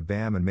Izuku made a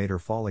bam and made her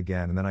fall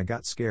again and then I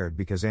got scared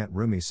because Aunt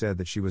Rumi said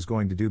that she was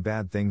going to do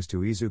bad things to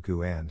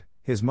Izuku and,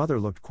 his mother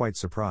looked quite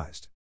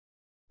surprised.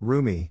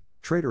 Rumi,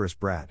 traitorous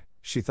brat,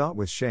 she thought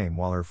with shame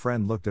while her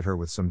friend looked at her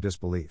with some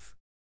disbelief.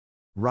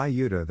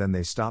 Ryuta, then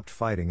they stopped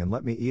fighting and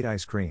let me eat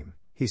ice cream,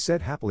 he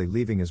said happily,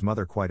 leaving his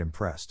mother quite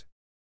impressed.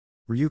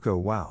 Ryuko,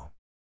 wow.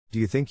 Do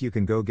you think you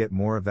can go get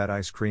more of that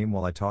ice cream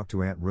while I talk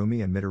to Aunt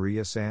Rumi and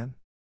Midoriya-san?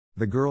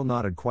 The girl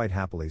nodded quite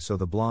happily, so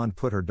the blonde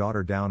put her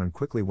daughter down and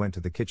quickly went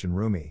to the kitchen.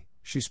 Rumi,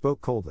 she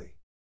spoke coldly.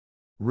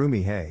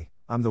 Rumi, hey,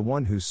 I'm the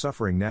one who's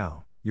suffering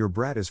now, your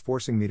brat is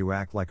forcing me to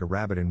act like a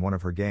rabbit in one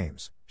of her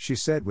games, she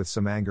said with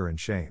some anger and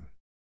shame.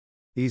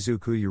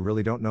 Izuku, you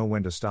really don't know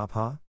when to stop,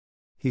 huh?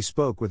 He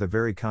spoke with a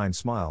very kind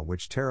smile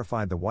which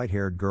terrified the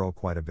white-haired girl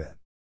quite a bit.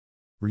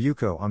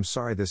 Ryuko, I'm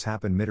sorry this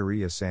happened.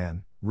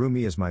 Midoriya-san,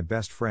 Rumi is my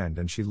best friend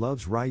and she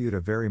loves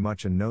Ryuta very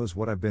much and knows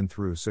what I've been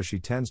through, so she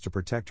tends to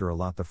protect her a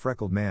lot. The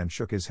freckled man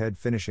shook his head,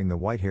 finishing the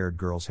white-haired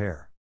girl's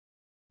hair.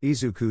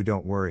 Izuku,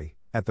 don't worry,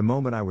 at the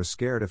moment I was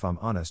scared if I'm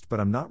honest, but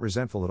I'm not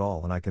resentful at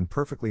all and I can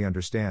perfectly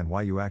understand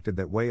why you acted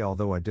that way,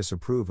 although I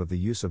disapprove of the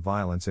use of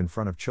violence in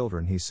front of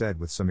children, he said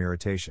with some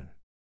irritation.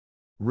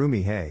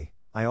 Rumi, hey,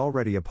 I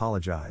already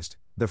apologized.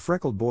 The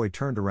freckled boy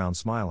turned around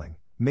smiling,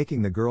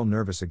 making the girl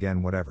nervous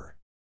again. Whatever.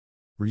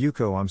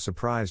 Ryuko, I'm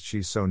surprised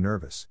she's so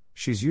nervous,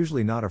 she's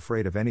usually not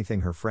afraid of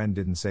anything. Her friend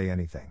didn't say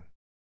anything.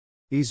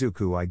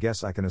 Izuku, I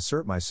guess I can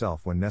assert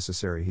myself when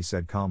necessary, he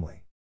said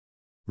calmly.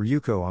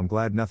 Ryuko, I'm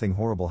glad nothing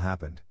horrible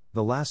happened.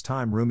 The last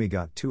time Rumi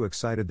got too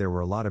excited there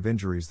were a lot of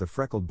injuries. The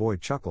freckled boy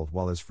chuckled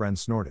while his friend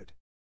snorted.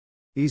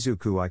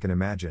 Izuku, I can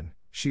imagine,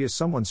 she is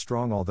someone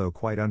strong although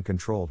quite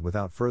uncontrolled.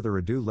 Without further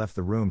ado left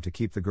the room to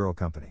keep the girl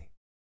company.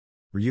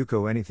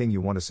 Ryuko, anything you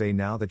want to say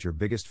now that your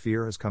biggest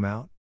fear has come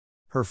out?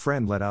 Her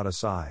friend let out a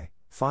sigh,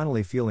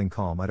 finally feeling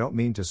calm. I don't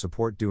mean to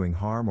support doing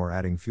harm or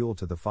adding fuel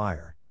to the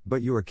fire,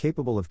 but you are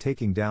capable of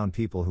taking down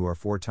people who are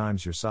 4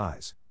 times your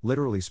size,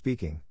 literally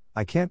speaking.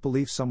 I can't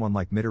believe someone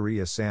like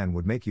Midoriya-san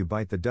would make you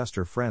bite the dust.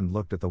 Her friend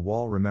looked at the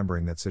wall,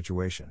 remembering that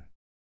situation.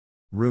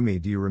 Rumi,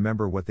 do you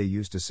remember what they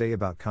used to say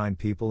about kind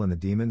people and the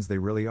demons they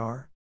really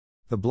are?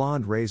 The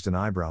blonde raised an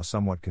eyebrow,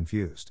 somewhat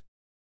confused.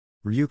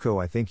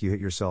 Ryuko, I think you hit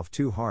yourself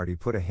too hard. He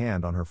put a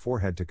hand on her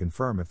forehead to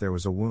confirm if there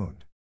was a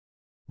wound.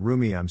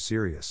 Rumi, I'm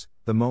serious.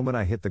 The moment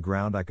I hit the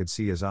ground I could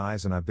see his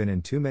eyes, and I've been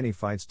in too many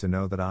fights to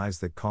know that eyes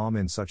that calm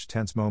in such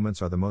tense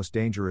moments are the most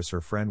dangerous. Her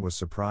friend was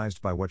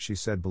surprised by what she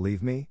said.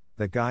 Believe me,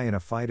 that guy in a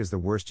fight is the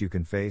worst you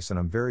can face, and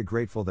I'm very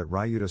grateful that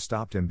Ryuta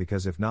stopped him,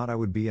 because if not I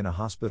would be in a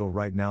hospital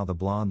right now. The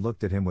blonde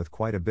looked at him with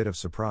quite a bit of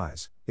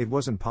surprise. It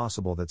wasn't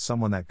possible that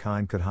someone that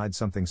kind could hide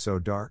something so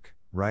dark,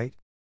 right?